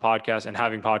discuss on the podcast, and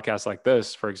having podcasts like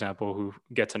this, for example, who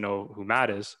get to know who Matt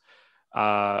is,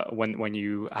 when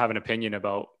you have an opinion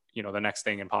about, the next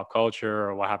thing in pop culture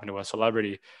or what happened to a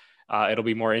celebrity, it'll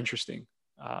be more interesting.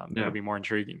 Yeah. It'll be more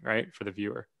intriguing, right, for the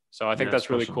viewer. So I think Yeah. that's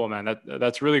really Especially. cool, man.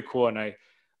 That's really cool. And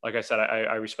like I said,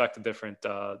 I respect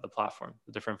the platform,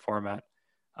 the different format,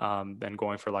 than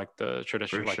going for like the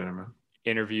traditional, For like, sure, man.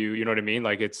 interview. You know what I mean?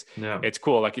 Like Yeah. it's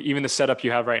cool. Like even the setup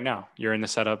you have right now, you're in the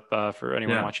setup, for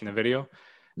anyone Yeah. watching the video.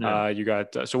 Yeah. You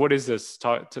got, so what is this?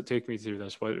 Take me through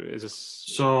this. What is this?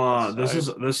 So this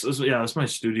Side? is yeah, that's my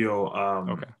studio.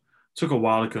 Okay. Took a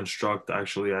while to construct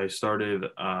actually. I started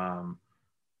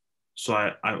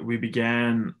so we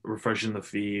began refreshing the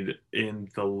feed in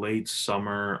the late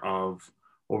summer of,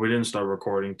 well, we didn't start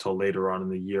recording till later on in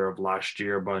the year of last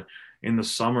year, but in the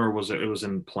summer it was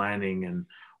in planning, and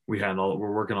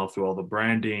we're working all through all the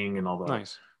branding and all the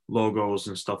Nice. logos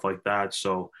and stuff like that.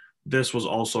 So this was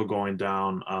also going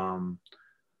down.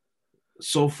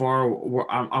 So far,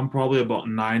 I'm probably about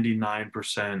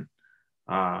 99%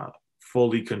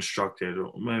 fully constructed.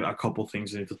 Maybe a couple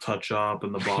things need to touch up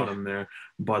in the bottom there,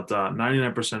 but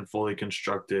 99% fully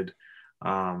constructed.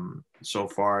 So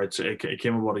far, it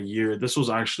came about a year. This was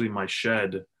actually my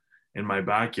shed in my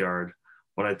backyard,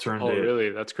 but I turned Oh, it. really?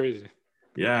 That's crazy.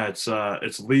 Yeah,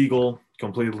 it's legal,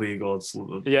 completely legal. It's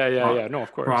Yeah. No,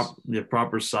 of course.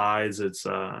 proper size. It's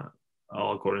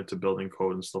all according to building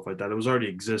code and stuff like that. It was already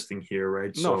existing here,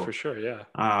 right? No, for So sure.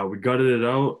 Yeah. we gutted it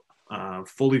out,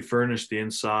 fully furnished the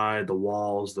inside, the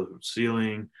walls, the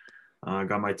ceiling.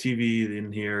 Got my TV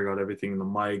in here, got everything, the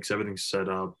mics, everything set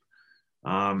up.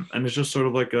 And it's just sort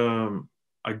of like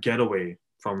a getaway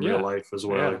from real Yeah. life, is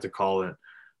what I Yeah. like to call it.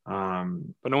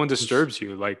 Um, But no one just, disturbs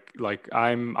you. Like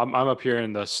I'm up here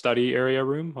in the study area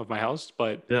room of my house,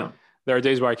 but yeah, there are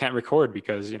days where I can't record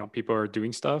because, people are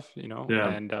doing stuff, yeah,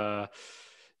 and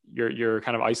you're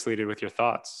kind of isolated with your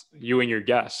thoughts, you and your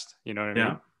guest, you know what I yeah,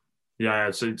 mean? yeah.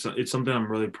 It's something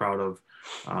I'm really proud of.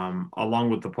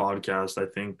 Along with the podcast, I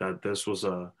think that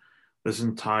this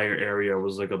entire area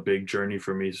was like a big journey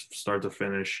for me, start to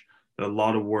finish. A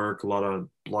lot of work, a lot of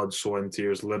blood, sweat, and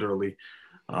tears, literally,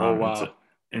 Oh,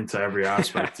 into wow. every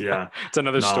aspect. Yeah, It's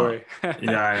another no, story.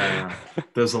 yeah.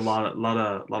 There's a lot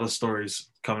of stories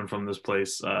coming from this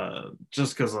place,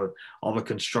 just because of all the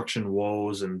construction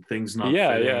woes and things not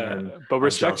fitting Yeah. and But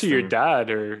respect to your adjusting. dad,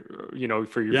 or,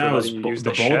 for you, Yeah, for it was letting you use the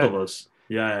the both of shed. us.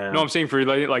 Yeah, No, I'm saying for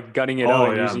letting, like, gutting it out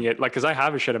Oh and yeah, using it, like, because I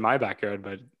have a shed in my backyard,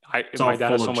 but it's all my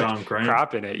dad has full so of much junk, right?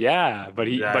 crap in it. Yeah, but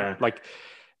Yeah, like,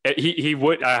 he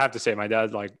would. I have to say, my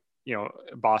dad, like,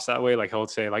 boss that way. Like, he'll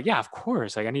say, like, yeah, of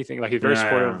course, like anything. Like, he's very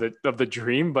supportive yeah. of the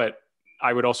dream, but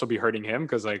I would also be hurting him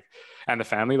because, like, and the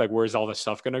family, like, where's all this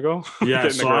stuff gonna go? Like, Yeah, in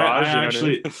the so I garage, you know what I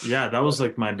mean? actually, yeah, that was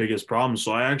like my biggest problem.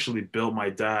 So I actually built my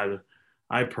dad,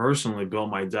 I personally built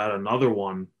my dad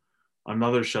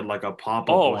another shed, like a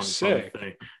pop-up Oh, one sort of sick.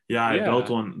 thing. Yeah, I built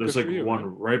Yeah, one. good There's for like you, one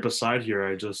man. right beside here.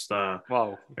 I just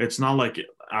Wow. it's not like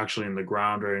actually in the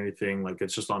ground or anything. Like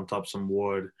it's just on top of some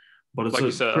wood, but it's Like you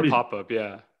a said, a pretty, pop up.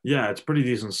 Yeah. yeah, it's pretty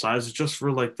decent size. It's just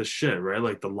for like the shit, right?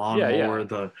 Like the Yeah. lawnmower,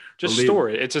 the Just leaf. store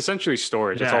it. It's essentially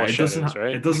storage. That's all Yeah, a shed is, it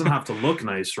right? doesn't have to look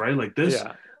nice, right? Like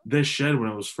Yeah. this shed when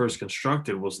it was first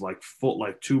constructed was like full,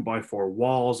 like 2x4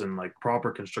 walls and like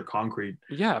proper construct concrete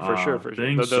Yeah, for sure, for sure.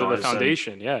 things. So The I said,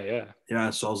 foundation. Yeah. yeah.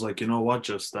 So I was like, you know what?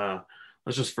 Just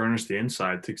let's just furnish the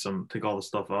inside, take all the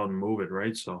stuff out and move it,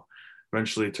 right? So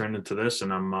eventually it turned into this,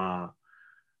 and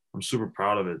I'm super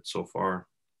proud of it so far.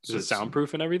 Is it It's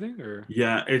soundproof and everything, or?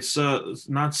 yeah, it's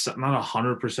not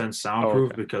 100% Oh,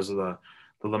 soundproof okay. because of the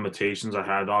limitations I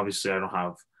had. Obviously, I don't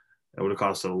have. It would have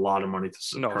costed a lot of money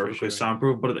to No, for perfectly sure. Yeah.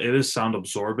 soundproof, but it is sound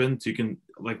absorbent. You can,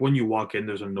 like, when you walk in,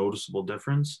 there's a noticeable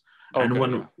difference, and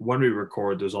Okay. Yeah. when we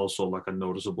record, there's also like a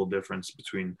noticeable difference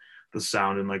between the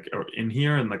sound in like in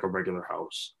here and like a regular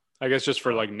house. I guess just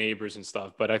for like neighbors and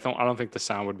stuff, but I don't think the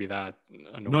sound would be that No,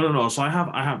 annoying. no. So I have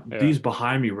Yeah. these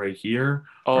behind me right here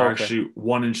Oh, are okay. actually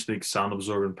 1 inch thick sound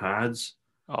absorbent pads.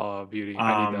 Oh, beauty.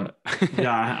 I need Um, that.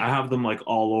 yeah, I have them like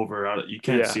all over. You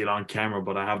can't Yeah. see it on camera,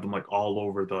 but I have them like all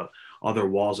over the other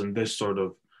walls. And this sort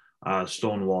of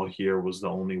stone wall here was the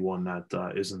only one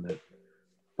that isn't it.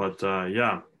 But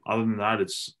yeah, other than that,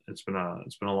 it's been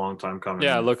a long time coming.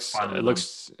 Yeah, And it finally done.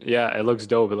 looks, yeah, it looks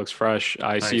dope. It looks fresh.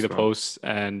 I see Thanks, the bro. posts,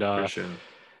 and Appreciate it.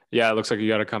 yeah, it looks like you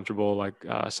got a comfortable like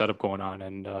setup going on,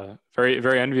 and very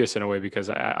very envious in a way because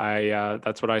I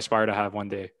that's what I aspire to have one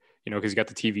day. You know, because you got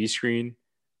the TV screen,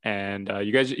 and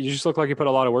you just look like you put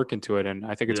a lot of work into it, and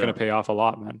I think it's Yeah, gonna pay off a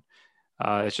lot, man.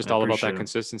 It's just I all about that appreciate it.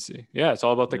 consistency. Yeah, it's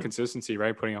all about the Yeah, consistency,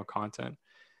 right? Putting out content,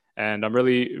 and I'm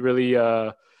really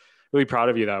really proud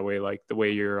of you that way. Like the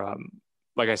way you're,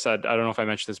 like I said, I don't know if I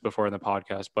mentioned this before in the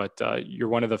podcast, but you're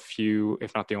one of the few,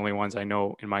 if not the only ones I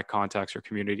know in my contacts or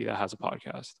community that has a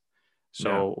podcast. yeah,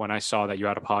 So when I saw that you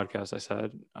had a podcast, I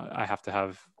said, I have to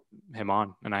have him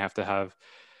on, and I have to have,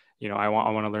 I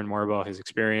want to learn more about his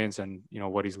experience and,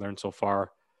 what he's learned so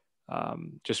far.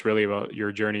 Just really about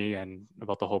your journey and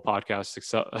about the whole podcast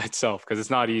itself, because it's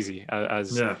not easy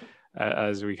yeah.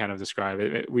 as we kind of describe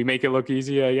it. We make it look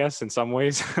easy, I guess, in some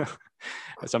ways.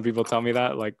 Some people tell me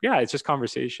that, like, yeah, it's just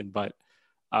conversation, but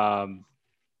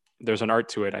there's an art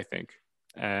to it, I think,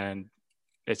 and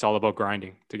it's all about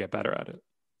grinding to get better at it.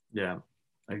 Yeah,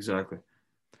 exactly.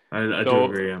 I do So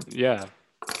agree. Yeah. yeah.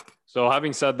 So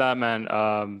having said that, man,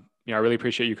 I really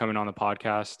appreciate you coming on the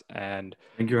podcast, and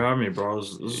Thank you for having me, bro.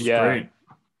 This is yeah, great.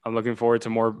 I'm looking forward to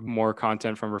more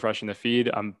content from Refreshing the Feed.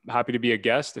 I'm happy to be a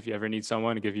guest if you ever need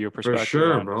someone to give you a For perspective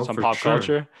sure, on bro. some For pop sure.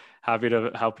 culture. Happy to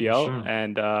help you For out, sure.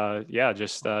 and yeah,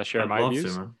 just share I'd my love to,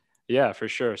 views. man. Yeah, for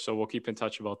sure. So we'll keep in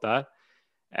touch about that.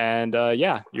 And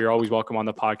yeah, you're always welcome on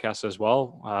the podcast as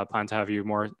well. Plan to have you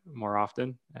more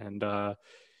often, and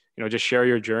just share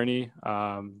your journey,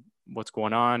 what's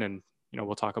going on, and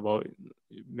we'll talk about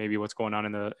maybe what's going on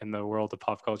in the world of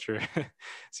pop culture.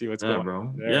 See what's Yeah, going bro.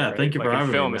 on there, Yeah, thank right? you for Like in having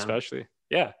me, film, man. especially.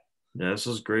 Yeah. Yeah, this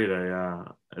is great.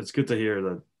 It's good to hear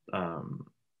that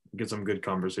get some good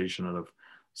conversation out of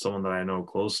someone that I know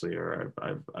closely or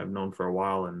I've known for a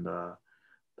while, and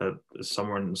that is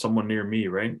someone near me,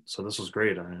 right? So this was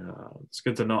great. It's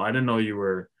good to know. I didn't know you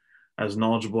were as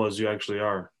knowledgeable as you actually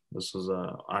are. This is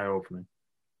eye opening.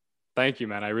 Thank you,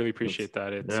 man. I really appreciate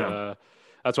that. It's Yeah,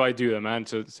 that's why I do that, man.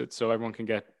 So everyone can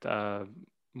get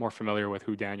more familiar with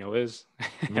who Daniel is,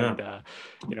 yeah, and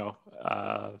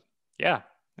yeah.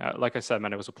 Like I said,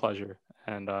 man, it was a pleasure,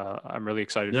 and I'm really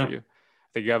excited for yeah. you. I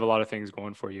think you have a lot of things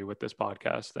going for you with this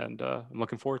podcast, and I'm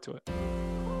looking forward to it.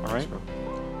 All Thanks, right.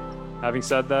 bro. Having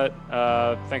said that,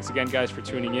 thanks again, guys, for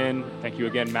tuning in. Thank you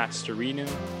again, Matt Storino,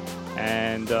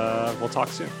 and we'll talk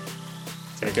soon.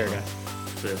 Take care, guys.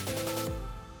 See ya.